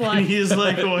 It's And like, he's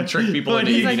like, what? Trick people what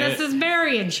into do he's you- like, eating this it. is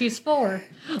Marion. She's 4.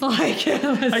 Like,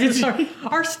 can see-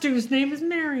 our stew's name is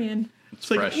Marion. It's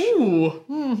It's like, fresh. ooh.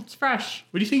 It's fresh.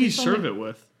 What do you think he'd serve it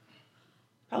with?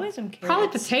 Probably some carrots. Probably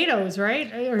potatoes,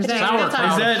 right? Or is that Sauerkraut,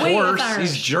 that's Is that- of Wait, course. that's Irish.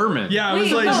 He's German. Yeah, I was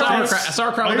Wait, like, no. that's-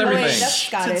 Sauerkraut with Oh, everything. wait, that's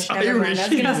Scottish. It's Never mind. I was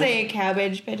Irish. gonna say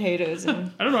cabbage, potatoes,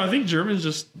 and I don't know. I think Germans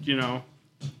just,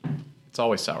 It's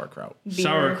always sauerkraut. beer.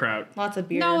 Sauerkraut. Lots of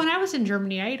beer. No, when I was in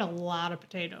Germany, I ate a lot of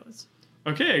potatoes.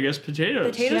 Okay, I guess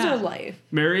potatoes. Potatoes Yeah. are life.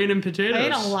 Marion and potatoes. I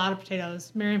ate a lot of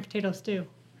potatoes. Marion potato stew.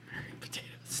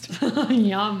 Potatoes.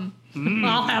 Yum.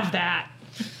 I'll have that.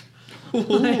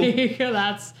 Like,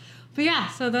 but yeah,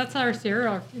 so that's our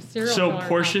cereal. So killer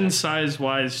portion topic. size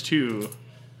wise too.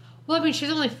 Well, I mean, she's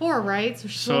only 4, right? So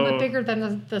she's a little bit bigger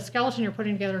than the skeleton you're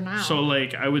putting together now. So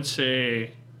like I would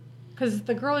say Because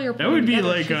the girl you're That putting would be together,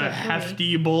 like she's a three.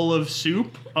 hefty bowl of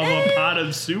soup, of a pot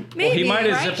of soup. Well, he Maybe, might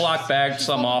have right? Ziploc bagged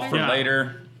some off for Yeah.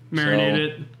 later. Marinate so,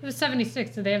 it. It was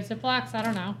 76. Did they have Ziplocs? I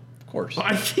don't know. Of course.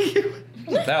 I think.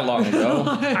 Wasn't that long ago.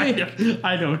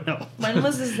 I don't know. When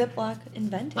was the Ziploc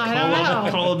invented? I don't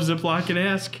know. Call up Ziploc and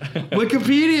ask.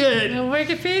 Wikipedia it.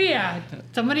 Wikipedia.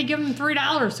 Somebody give them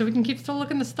 $3 so we can keep still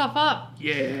looking the stuff up.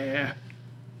 Yeah.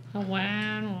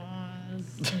 When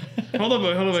was... Hold up,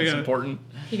 I It's got it. important.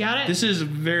 You got it? This is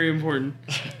very important.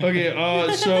 Okay,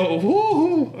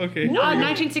 so, okay.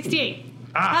 1968.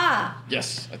 Ah,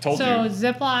 Yes, I told So you.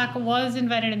 Ziploc was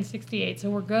invented in 68, so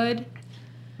we're good.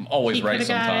 I'm always He right could have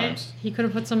got sometimes. it. He could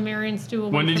have put some Marion stew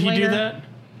away When did for he later. do that?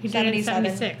 He did it in 77.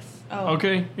 76. oh.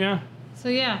 Okay, yeah. So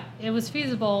yeah, it was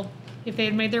feasible if they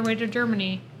had made their way to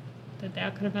Germany,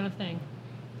 that could have been a thing.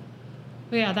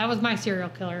 But yeah, that was my serial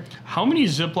killer. How many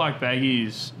Ziploc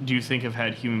baggies do you think have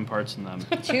had human parts in them?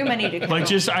 Too many to count. Like,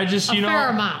 I just, A you know, fair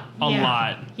amount. a Yeah.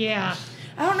 lot. Yeah.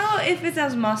 I don't know if it's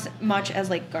as much as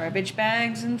like garbage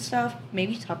bags and stuff.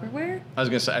 Maybe Tupperware. I was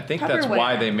gonna say, I think that's Tupperware.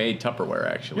 why they made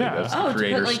Tupperware. Actually, Yeah. that's Oh, to the put,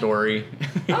 creator like- story.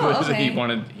 Oh, okay. He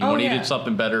Yeah. needed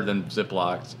something better than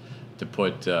Ziplocs to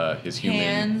put his human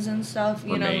Cans and stuff.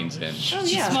 You remains know. in. Oh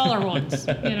yeah. Smaller ones,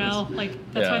 you know, like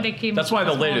that's why they came. That's up why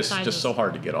with the smaller lid is sizes. just so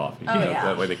hard to get off. Oh, yeah.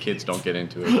 That way the kids don't get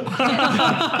into it.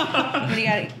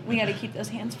 we gotta keep those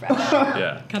hands fresh.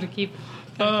 Yeah. Gotta keep.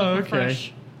 Oh, Keep it okay.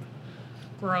 fresh.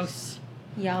 Gross.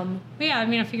 Yum. But yeah, I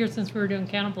mean, I figured since we were doing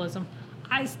cannibalism,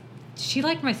 she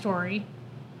liked my story.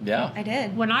 Yeah. I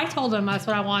did. When I told him that's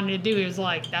what I wanted to do, he was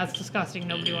like, "That's disgusting.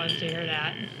 Nobody wants to hear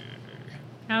that." And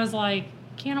I was like,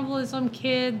 "Cannibalism,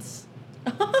 kids."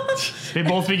 They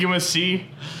both begin with C.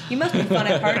 You must be fun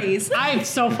at parties. I'm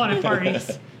so fun at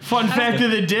parties. Fun fact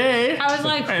of the day. I was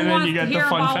like, "Who And then wants you got to the hear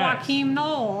fun about facts. Joaquin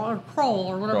Knoll or Kroll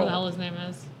or whatever Kroll. the hell his name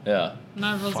is?" Yeah. And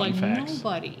I was Fun like, facts.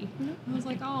 "Nobody." I was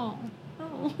like, "Oh."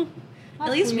 Oh. That's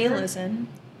At least weird. me listen.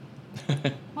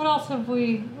 What else have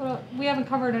we haven't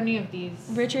covered any of these.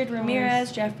 Richard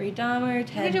Ramirez, Jeffrey Dahmer, Did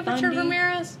Ted we do Bundy. Richard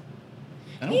Ramirez?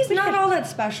 I don't He's think not I- all that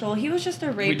special. He was just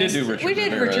a rapist. We did do Richard We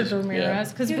did Ramirez. Richard Ramirez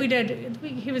Yeah. because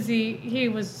he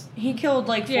was He killed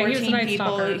like Yeah, he was a 14 Night people.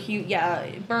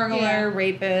 Stalker. Burglar, Yeah.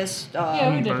 rapist,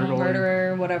 Yeah, we did Burglar.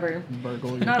 murderer, whatever.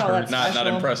 Burglary. Not all that Not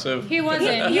special. impressive. he wasn't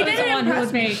He he was the didn't one who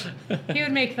would impress make he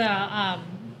would make the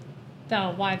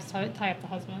wives tie up the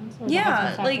husbands. Or the Yeah,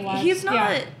 husbands tie up like the wives. he's not.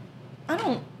 Yeah. I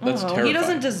don't That's know. He terrifying.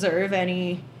 doesn't deserve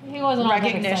any He wasn't all that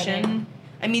exciting, recognition.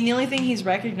 I mean, the only thing he's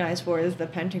recognized for is the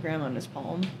pentagram on his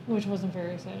palm. which wasn't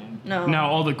very exciting. No. Now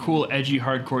all the cool, edgy,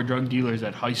 hardcore drug dealers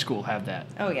at high school have that.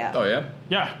 Oh yeah. Oh yeah.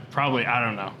 Yeah, probably. I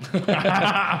don't know.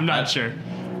 I'm not sure.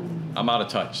 I'm out of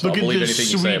touch. So Look I'll at believe this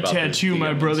anything you say sweet about tattoo the my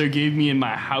evidence. brother gave me in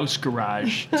my house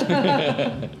garage.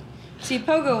 See,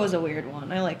 Pogo was a weird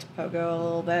one. I liked Pogo a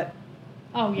little bit.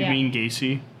 Oh You yeah. mean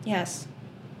Gacy? Yes.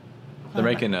 They're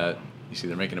making a. You see,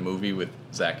 they're making a movie with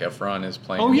Zac Efron as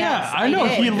playing. Oh yeah, Yes, I I know.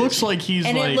 did. He looks like he's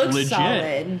And like it looks legit.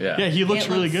 solid. Yeah. Yeah, he looks It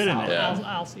really looks good in solid. it. Yeah.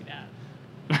 I'll see that.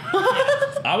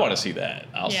 I want to see that.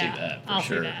 I'll see Yeah, that for I'll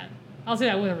sure. see that. I'll see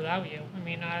that with or without you. I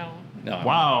mean, I don't. No.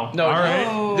 Wow. No. All right.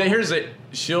 Oh. Here's it.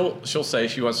 She'll say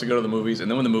she wants to go to the movies,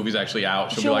 and then when the movie's actually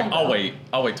out, she'll She'll be like, won't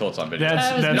I'll wait till it's on video. That's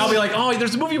That was and I'll that's be like, oh,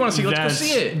 there's a movie you want to see. Let's go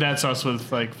see it. that's us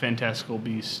with like Fantastical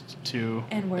Beasts too.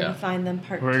 And where Yeah. to find them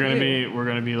part We're gonna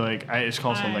two. be like it's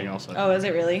called something else. Oh, is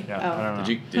it really? Yeah, Oh. I don't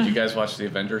know. Did you guys watch the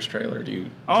Avengers trailer? Do you?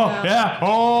 Oh yeah. Oh,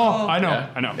 Oh. I know. Yeah?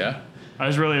 I know. Yeah. I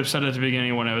was really upset at the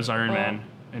beginning when it was Iron Oh. Man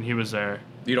and he was there.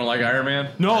 You don't like Iron Man?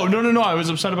 No. I was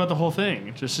upset about the whole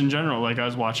thing, just in general. Like I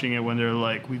was watching it when they're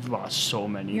like, "We've lost so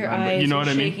many." Your members." eyes You know are what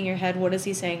I shaking mean? your head. What is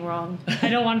he saying wrong? I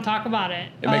don't want to talk about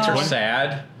it. It makes her Oh.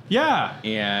 sad, Yeah.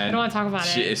 and I don't wanna talk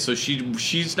about it. So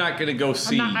she's not gonna go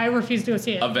see I refuse to go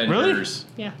see it. Avengers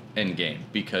Yeah. Endgame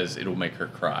because it'll make her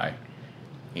cry,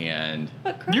 and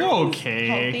But crying You're is okay.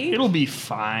 healthy. It'll be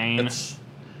fine.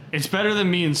 It's better than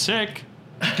being sick.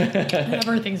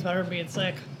 Everything's better than being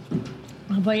sick.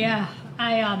 But yeah,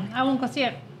 I won't go see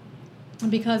it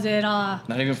because it not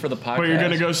even for the podcast. But you're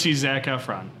gonna go see Zac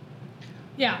Efron.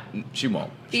 yeah. She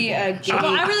won't. Be a gay, Well,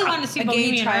 I really wanted to see a gay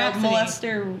Bohemian child Rhapsody.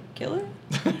 molester killer.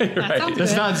 Right. sounds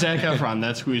That's good. not Zac Efron.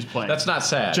 That's who he's playing. That's not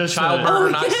sad. Just Child a- murder, Oh,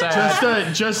 not yeah.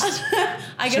 sad. just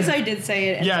I guess I did say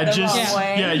it. yeah, the just wrong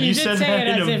way. yeah. You You did said say that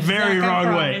it in as a if very Zac wrong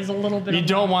Efron way. is a little bit You of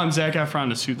don't a- want Zac Efron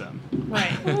to sue them.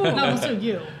 Right. No, also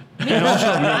you. And also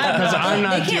me, because I'm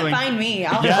not They can't dealing. find me.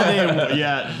 I'll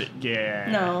Yeah.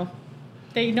 No.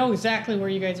 They know exactly where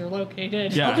you guys are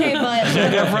located. Yeah. Okay, but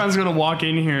Zac Efron's gonna walk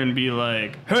in here and be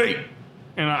like, "Hey,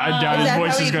 And I doubt Is his that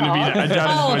voice how is he going to be talks? that. I doubt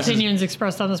All his voice is. opinions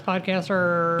expressed on this podcast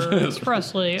are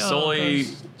expressly of Solely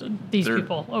these they're-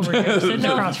 people over here sitting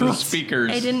across from the us.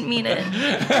 speakers. I didn't mean it.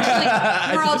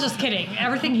 Actually, we're all just kidding.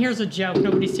 Everything here is a joke.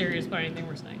 Nobody's serious about anything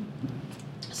we're saying.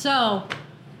 So,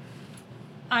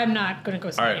 I'm not going to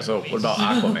go see All right, any so movies. what about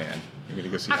Aquaman? You're gonna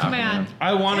go see Aquaman? Aquaman?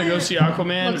 I want to go see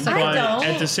Aquaman, Looks but like- I don't.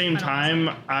 at the same time,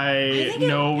 I think it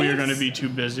know we are is- going to be too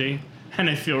busy, and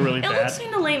I feel really It bad. looks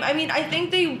kind of lame. I mean, I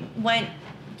think they went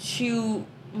too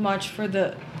much for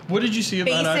the What did you see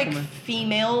about basic Aquaman?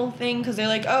 female thing because they're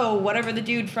like, oh, whatever the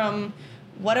dude from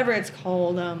whatever it's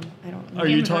called. I don't know. Are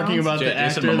you Game of talking Thrones? about the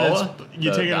Jason actor Momoa? that's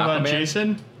you The taking about Aquaman?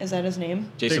 Jason? Is that his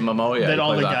name? Jason The- Momoa, yeah. that he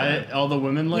all the plays guy, Aquaman. all the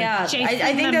women like. Yeah, Jason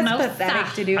I think that's Momoa.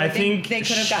 pathetic to do. I I think think they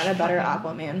could have gotten a better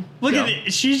Aquaman. Look Yeah. at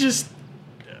it. She's just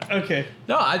okay.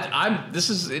 No, I'm.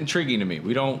 This is intriguing to me.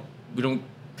 We don't,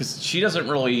 because she doesn't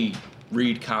really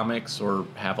read comics or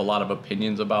have a lot of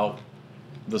opinions about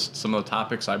some of the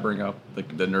topics I bring up, the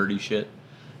nerdy shit.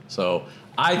 So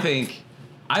I think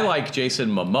I like Jason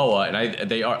Momoa, and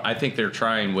I think they're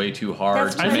trying way too hard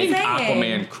That's to what make I'm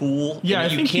saying. Aquaman cool. Yeah, and I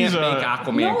you think can't he's a- make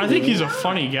Aquaman. No, cool. I think he's a Yeah.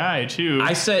 funny guy too.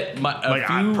 I said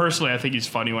personally, I think he's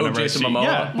funny whenever Jason I see. Momoa?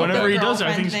 Yeah, With whenever the he does it, I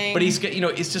girlfriend think. thing. But he's got,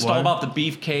 it's just What? all about the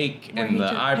beefcake Where and he the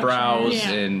took eyebrows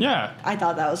pictures. Yeah. and Yeah, I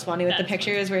thought that was funny with the That's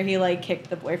pictures where he like kicked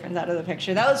the boyfriends out of the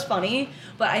picture. That was funny,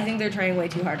 but I think they're trying way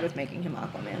too hard with making him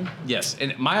Aquaman. Yes,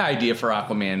 and my idea for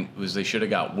Aquaman was they should have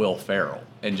got Will Ferrell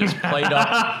and just played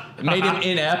up, made him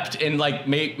inept, and like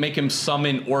make him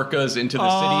summon orcas into the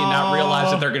city and not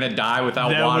realize that they're gonna die without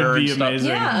that water would be and stuff. amazing.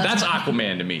 Yeah. That's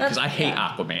Aquaman to me because I hate Yeah.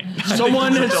 Aquaman. I think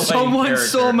Someone, he's such a lame someone character.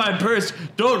 stole my purse.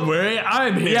 Don't worry,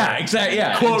 I'm here. Yeah, exactly.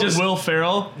 Yeah, Quote just, Will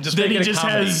Ferrell. just then make he it a just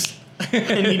comedy. has,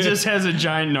 and he just has a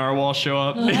giant narwhal show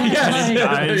up. Yes, and he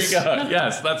there you dies. go.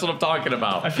 Yes, that's what I'm talking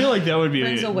about. I feel like that would be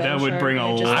Brings a whale that would shark bring a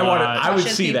and it just- lot. I would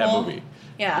Crushes see that people. movie.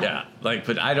 Yeah. Yeah, like,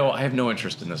 but I have no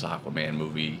interest in this Aquaman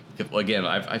movie. Again,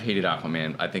 I've hated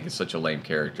Aquaman. I think it's such a lame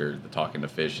character, the talking to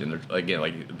fish, and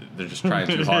they're just trying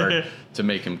too hard to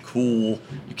make him cool.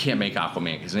 You can't make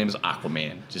Aquaman. His name is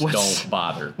Aquaman. Just What's- don't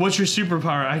bother. What's your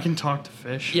superpower? I can talk to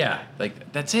fish. Yeah,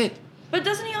 like that's it. But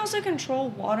doesn't he also control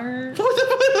water?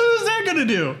 What is that gonna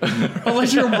do?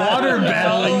 Unless you're water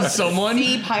battling someone,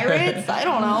 Sea pirates? I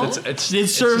don't know. it serves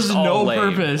just all no lame.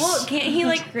 purpose. Well, can't he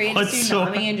like create a What's so-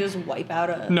 tsunami and just wipe out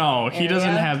a? No, he doesn't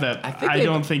area? have that. I they-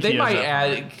 don't think they he might has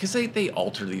that. add because they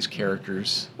alter these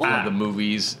characters Well, for the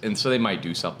movies, and so they might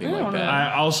do something I like don't know. that.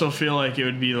 I also feel like it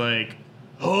would be like,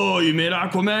 oh, you made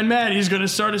Aquaman mad. He's gonna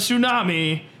start a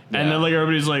tsunami, Yeah. and then like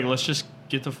everybody's like, let's just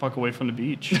get the fuck away from the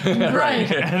beach.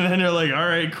 Right. And then they're like, all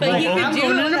right, cool. But he I'm could do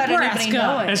going it to without anybody Nebraska.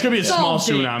 knowing. It's gonna be a small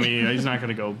Salty. tsunami. He's not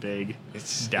gonna go big.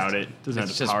 Doubt it. Doesn't have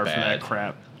it's the just power for bad. that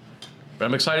crap. But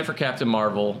I'm excited for Captain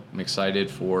Marvel. I'm excited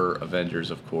for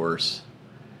Avengers, of course.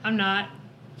 I'm not.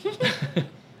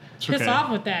 It's Piss okay. off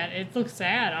with that. It looks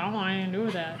sad. I don't want anything to do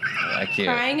with that. I can't.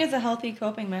 Crying is a healthy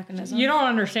coping mechanism. You don't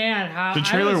understand how The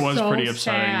trailer I was so pretty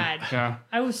upsetting. sad. Yeah.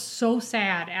 I was so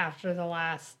sad after the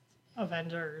last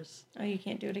Avengers. Oh, you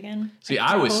can't do it again. See,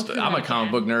 Go through I'm a that comic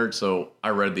again. book nerd, so I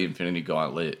read the Infinity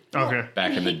Gauntlet Okay.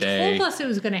 back in the He day. told us it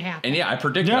was going to happen. And yeah, I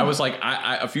predicted. Yeah. I was like,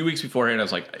 a few weeks beforehand, I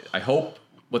was like, I hope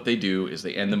what they do is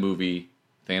they end the movie.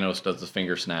 Thanos does the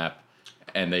finger snap,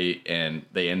 and they end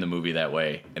the movie that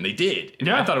way, and they did. And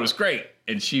Yeah. I thought it was great.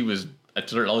 And she was. I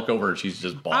look over, and she's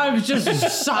just I bawling. was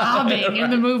just sobbing in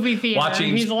the movie theater.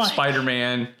 Watching He's like,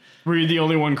 Spider-Man. Were you the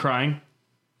only one crying?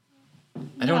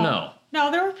 I don't know. No,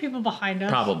 there were people behind us.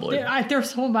 Probably. There was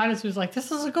someone behind us who was like,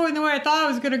 "This isn't going the way I thought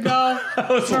it was going to go." That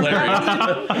was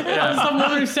hilarious. Some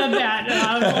woman who said that, and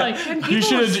I was like, and You people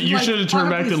should have like, turned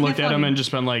back audibly and looked at him sniffling. and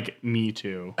just been like, me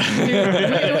too. Dude,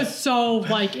 it was so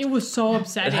And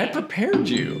upsetting. I prepared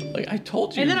you. Like I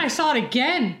told you. And then I saw it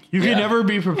again, You Yeah. could never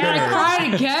be and I prepared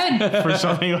cried again. for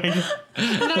something like that.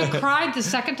 And then I cried the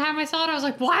second time I saw it. I was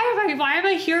like, why am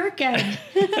I here again?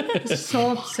 It's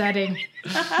so upsetting.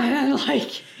 And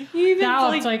like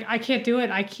now it's like I can't do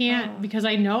it. I can't because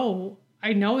I know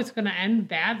it's gonna end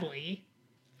badly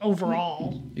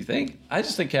overall. You think? I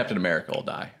just think Captain America will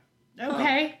die.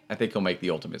 Okay. I think he'll make the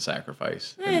ultimate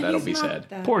sacrifice, Eh, and that'll he's be not sad.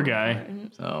 that Poor guy.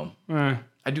 important. So Eh.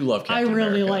 I do love I Captain really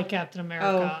America. like Captain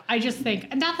America. Oh. I just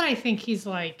think not that I think he's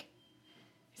like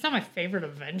he's not my favorite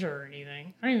Avenger or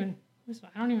anything. I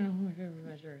don't even know who my favorite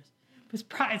Avenger is.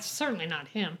 It's certainly not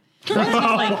him. Oh,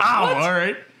 wow, all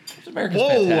right. Captain America's Whoa.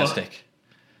 fantastic.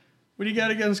 What do you got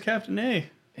against Captain A?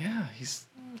 Yeah, he's.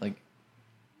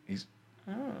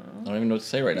 I don't even know what to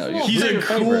say right now. He's He's Who's a your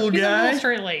cool favorite? He's a guy. little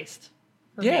straight laced.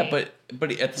 Yeah,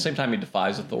 but at the same time, he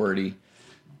defies authority.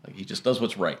 Like he just does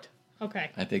what's right. Okay.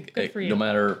 I think Good for you. no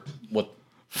matter what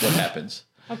happens.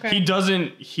 Okay. He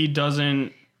doesn't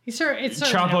It's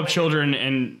chop up children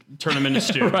and turn them into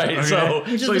stew. Right. okay? So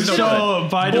is he's the not So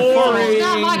by default,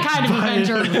 not my kind of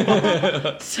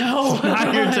Avenger. So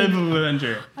not your type of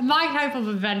Avenger. my type of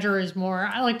Avenger is more.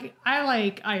 I like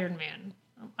Iron Man.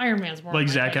 Iron Man's more Like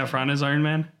my Zac type. Efron as Iron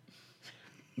Man.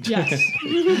 Yes.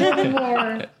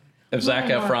 more. if Zac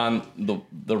more. Efron,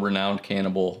 the renowned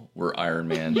cannibal, were Iron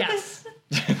Man. Yes.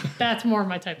 That's more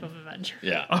my type of Avenger.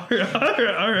 Yeah.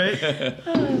 All right.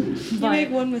 You But make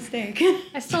one mistake.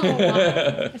 I still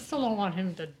don't want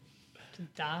him to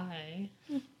die.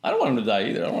 I don't want him to die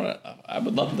either. I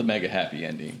would love the mega happy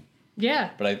ending, Yeah.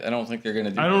 but I don't think they're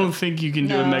gonna do. I don't think you can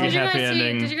do a No. mega Did you happy guys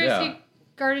ending. Did you guys Yeah. see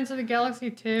Guardians of the Galaxy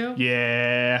 2?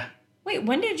 Yeah. Wait,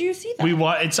 when did you see that?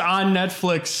 It's on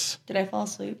Netflix. Did I fall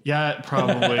asleep? Yeah,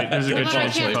 probably. There's a good But I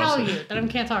chance can't you tell fell you that I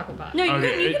can't talk about. No, you,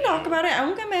 Okay, can, you can talk about it. I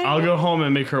won't get mad. I'll go home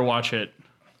and make her watch it.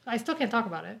 I still can't talk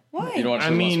about it. Why? You don't want I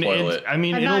to mean, spoil it. I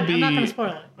mean, I'm it'll not, be I'm not going to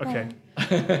spoil it.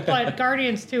 okay. But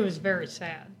Guardians 2 is very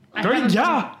sad. I Guardians-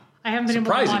 haven't been- yeah. I haven't been able to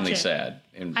watch Surprisingly it. sad.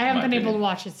 In I haven't my been able to opinion.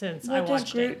 watch it since I What, does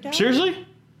watched Groot it. die? Seriously?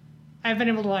 I haven't been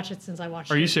able to watch it since I watched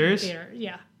it. Are you in serious? theater.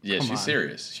 Yeah. Yeah, Come she's on.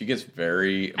 serious. She gets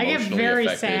very I emotionally get very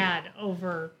affected sad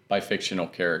over. by fictional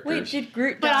characters. Wait, did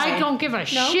Groot But die? I don't give a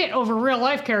shit over real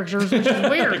life characters, which is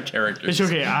weird. characters. It's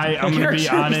okay. I'm gonna be Characters.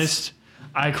 honest.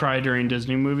 I cry during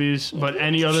Disney movies, but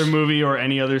any other movie or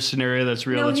any other scenario that's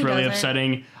real, No, that's he really doesn't.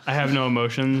 upsetting, I have no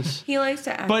emotions. He likes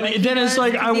to act But like then he it's does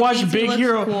like because I he watched thinks he Big looks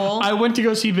Hero. Cool. I went to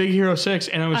go see Big Hero 6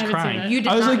 and I was I haven't seen crying. it. You did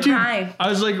I was not like, dude, cry. I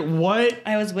was like, what?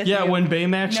 I was with Yeah, you. when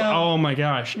Baymax. No. Oh my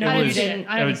gosh. No, it I you was, didn't see didn't. it.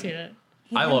 I haven't was- seen it.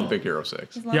 I love Big Hero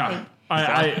 6. He's Yeah.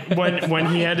 lying. When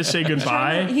he had to say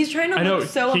goodbye. He's trying to I know look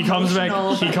so he comes back.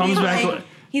 emotional, He but comes he's back. like-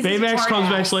 he's Baymax hard comes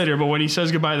back ass. later, but when he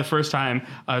says goodbye the first time,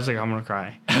 I was like, I'm gonna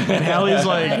cry. And Hallie's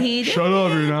like, he did. shut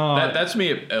up, you're not. That's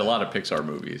me at a lot of Pixar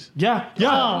movies. Yeah,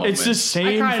 Oh. it's the I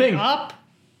same cried thing. Up.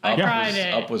 I Up, cried was,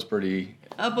 it. Up was pretty.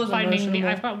 Up was Finding emotional.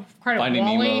 I've cried at Finding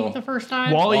Wall-E Nemo. the first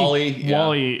time. Wall-E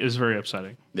Yeah. is very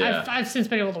upsetting. Yeah. I've since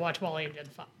been able to watch Wall-E and did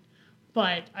fun.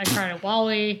 But I cried at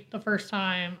Wall-E the first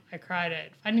time. I cried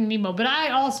at Finding Nemo. But I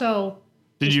also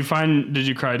Did you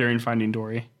cry during Finding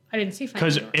Dory? I didn't see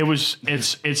Finding Because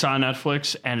Dory. it's on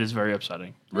Netflix and it's very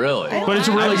upsetting. really? But it's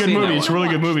a I really haven't good seen that movie. It's a one.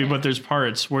 really good watched movie, it. but there's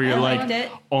parts where you're I like, liked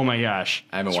it. oh my gosh,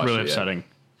 I haven't it's watched really it yet. upsetting.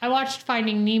 I watched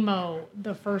Finding Nemo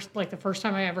the first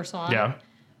time I ever saw it. Yeah.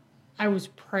 I was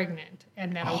pregnant,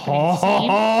 and that opening scene.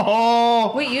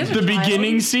 Oh, Wait, you have a the child?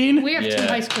 beginning scene? We have two Yeah.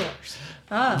 high schoolers.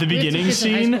 Ah. The We have two beginning kids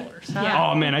in high scene? schoolers.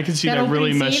 Yeah. Oh man, I can see that opening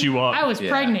really mess scene, you up. I was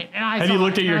Yeah. pregnant, and I Have saw you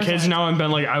looked it, at and your I was kids like- now and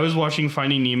been like, I was watching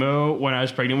Finding Nemo when I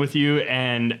was pregnant with you,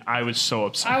 and I was so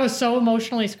upset. I was so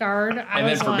emotionally scarred. I And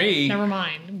then was for like, me- never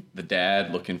mind. The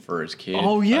dad looking for his kid.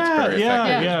 Oh, yeah, That's very yeah,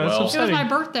 effective yeah, as that's well. upsetting. It was my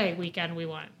birthday weekend. We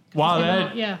went. Wow, You know,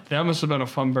 that yeah. that must have been a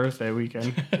fun birthday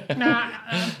weekend. Nah,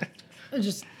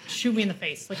 just shoot me in the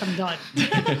face. Like I'm done.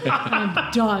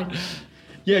 I'm done.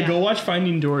 Yeah, go watch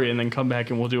Finding Dory and then come back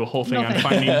and we'll do a whole thing No, on thank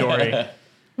Finding Dory.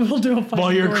 We'll do a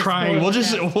While you're Dory crying,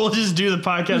 spoiler we'll just do the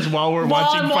podcast while we're While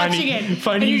watching I'm watching it, and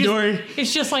Finding you just- Dory.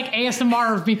 It's just like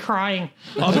ASMR of me crying.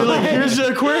 I'll be like, here's the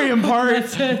aquarium part,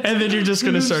 That's it. and then you're just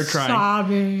gonna start crying.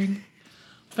 Sobbing.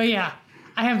 But yeah,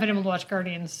 I haven't been able to watch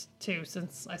Guardians 2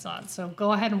 since I saw it. So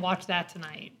go ahead and watch that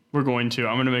tonight. We're going to.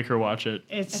 I'm gonna make her watch it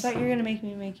I It's thought you were gonna make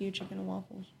me make you chicken and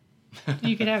waffles.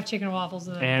 you could have chicken and waffles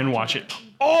and watch it.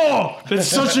 Oh, that's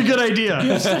such a good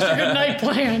idea. Such a good night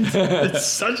planned. That's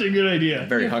such a good idea.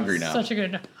 Very hungry now. Such a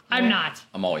good. I'm not.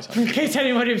 I'm always In hungry. case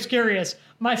anybody was curious,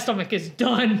 my stomach is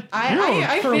done.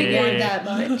 I for figured me. that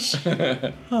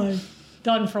much.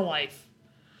 Done for life.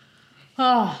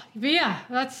 Oh, but yeah,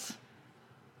 we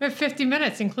have 50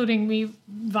 minutes, including me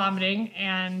vomiting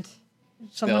and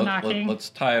someone knocking. Let's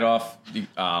tie it off. You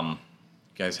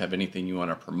guys have anything you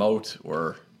want to promote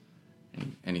or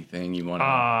anything you want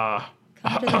to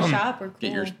Come to the shop. We're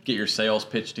cool. get your sales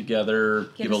pitch together?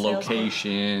 Get Give a a sales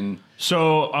location.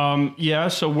 So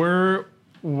so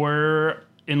we're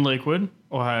in Lakewood,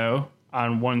 Ohio,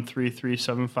 on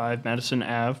 13375 Madison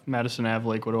Ave,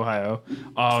 Lakewood, Ohio.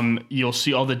 You'll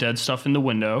see all the dead stuff in the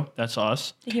window. That's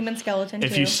us. The human skeleton.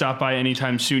 If too. you stop by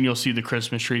anytime soon, you'll see the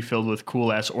Christmas tree filled with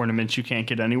cool ass ornaments you can't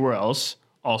get anywhere else.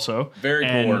 Also, Very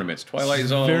cool And ornaments. Twilight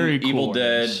Zone, very cool Evil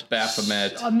Dead, ornaments.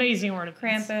 Baphomet. Amazing ornaments.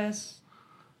 Krampus.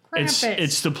 Krampus.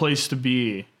 It's the place to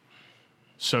be.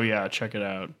 So yeah, check it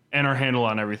out. And our handle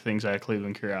on everything's at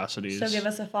Cleveland Curiosities. So give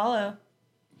us a follow.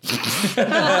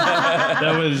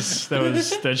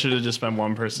 that should have just been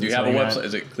one person. Do you have a saying website? that.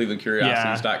 Is it Yeah,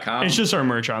 clevelandcuriosities.com? it's just our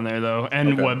merch on there though,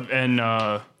 and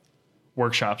Okay.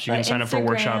 workshops. You can Our sign up for Instagram,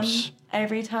 workshops.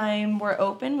 Every time we're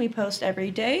open, we post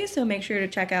every day. So make sure to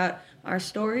check out our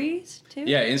stories too?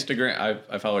 Yeah, Instagram.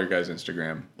 I follow your guys'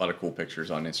 Instagram. A lot of cool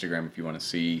pictures on Instagram. If you want to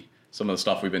see some of the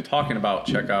stuff we've been talking about,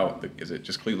 check out. Is it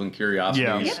just Cleveland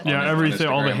Curiosities? Yeah, on everything.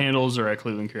 All the Instagram? handles are at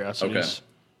Cleveland Curiosities. Okay.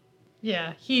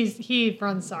 Yeah, he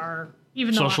runs our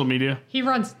even though Social media. He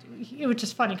runs, which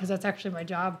is funny because that's actually my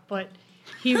job, but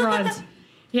he runs.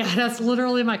 Yeah, that's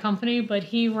literally my company, but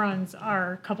he runs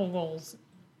our Couple Goals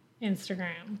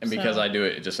Instagram. And because I do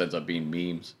it, it just ends up being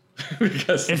memes.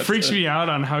 Because It freaks me out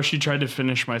on how she tried to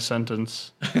finish my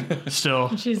sentence.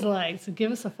 Still, She's like, so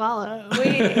give us a follow.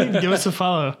 Wait, give us a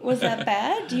follow. was that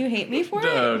bad? Do you hate me for it?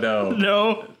 No.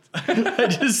 No, I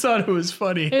just thought it was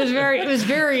funny. It was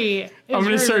very. I'm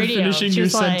gonna start finishing your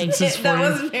sentences for That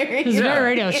you. was very. It was very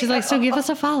radio. She's like, so give us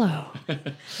a follow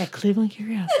at Cleveland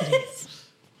Curiosities.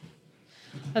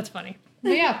 That's funny.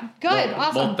 But yeah, good,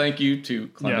 awesome. Well, thank you to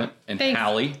Clement and Thanks.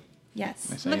 Hallie.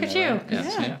 Yes. Look at you. Yeah.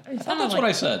 Yeah. I thought that's what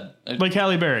I said. Like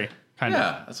Halle Berry, kind of.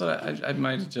 Yeah, that's what I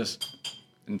might have just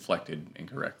inflected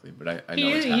incorrectly, but I know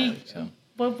He- it's he- Hallie, so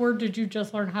What word did you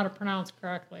just learn how to pronounce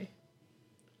correctly?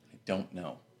 I don't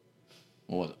know.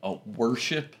 What was it? Oh,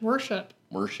 worship? Worship.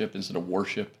 Worship instead of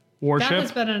worship? That has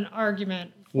Worship. been an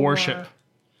argument. For, Worship.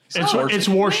 It's worship. it's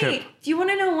worship. Wait, do you want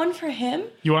to know one for him?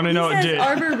 You want to He know? says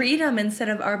arboretum instead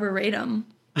of arboretum.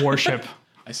 Worship.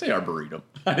 I say arboretum.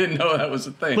 I didn't know that was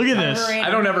a thing. Look at this. Arboretum. I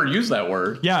don't ever use that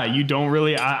word. Yeah, you don't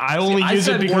really. I only I use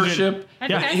it said because worship. I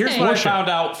yeah, think I Here's say what worship. I found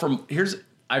out from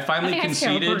I finally I think I say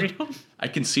conceded. arboretum. I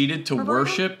conceded to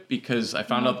worship because I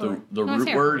found out the No, I root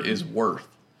say word arboretum. is worth.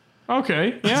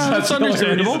 Okay, yeah, that's the only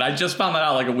understandable. reason. I just found that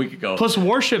out like a week ago. Plus,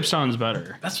 worship sounds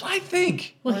better. That's what I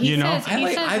think. Well, he You know? says, I he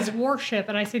like- says I- warship,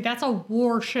 and I say that's a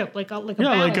warship, like a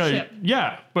Yeah, like battleship.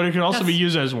 but it could also be That's-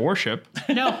 used as worship.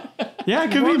 No, Yeah,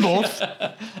 it could be both.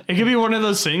 It could be one of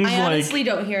those things I like. honestly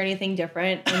don't hear anything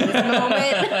different in this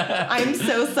moment. I'm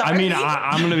so sorry. I mean,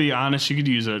 I'm gonna be honest. You could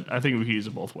use it. I think we could use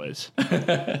it both ways.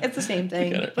 it's the same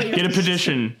thing. Get a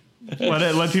petition.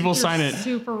 Let people sign it.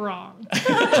 super wrong.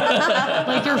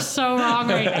 Like you're so wrong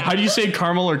right now. How do you say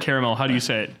caramel or caramel? How do you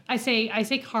say it? I say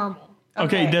caramel.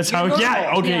 Okay, that's how. You're Yeah.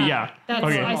 normal. Okay. Yeah. That's,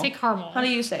 Okay. I say caramel. How do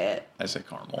you say it? I say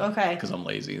caramel. Okay. Because I'm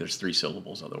lazy. There's 3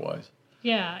 syllables otherwise.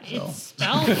 Yeah, it's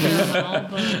spelled caramel,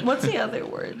 but What's the other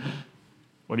word?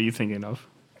 What are you thinking of?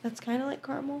 That's kind of like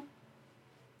caramel.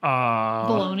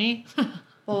 bologna. Bologna.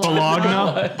 Oh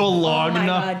my Bologna.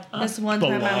 god! This one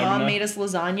time, my mom Bologna. made us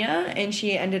lasagna, and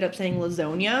she ended up saying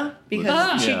lasagna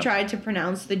because she Yeah. tried to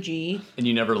pronounce the G. And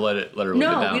you never let her live it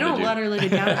No, down. we don't did you? let her live it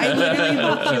down. I literally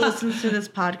hope she listens to this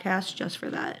podcast just for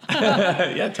that.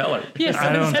 Yeah, tell her. Yeah,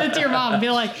 I don't- send it to your mom and be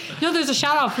like, no, there's a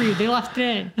shout out for you. They left it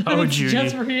in. Oh, It's Judy.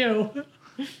 just for you.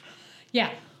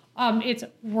 Yeah. It's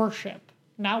worship,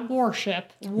 not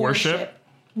warship. Worship.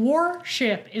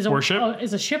 Warship is a Worship?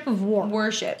 is a ship of war.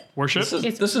 Worship. Worship.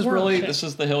 It's This is really worship. this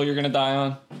is the hill you're gonna die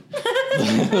on.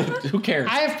 Who cares?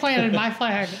 I have planted my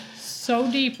flag so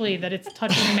deeply that it's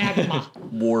touching magma.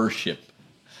 Worship.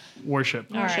 Worship.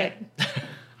 All right. Worship.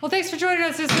 Well, thanks for joining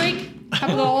us this week.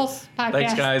 Couple Goals podcast.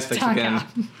 Thanks, guys. Thanks Talk again. out.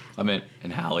 Clement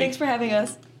and Hallie. Thanks for having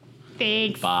us.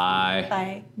 Thanks. Bye.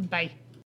 Bye. Bye.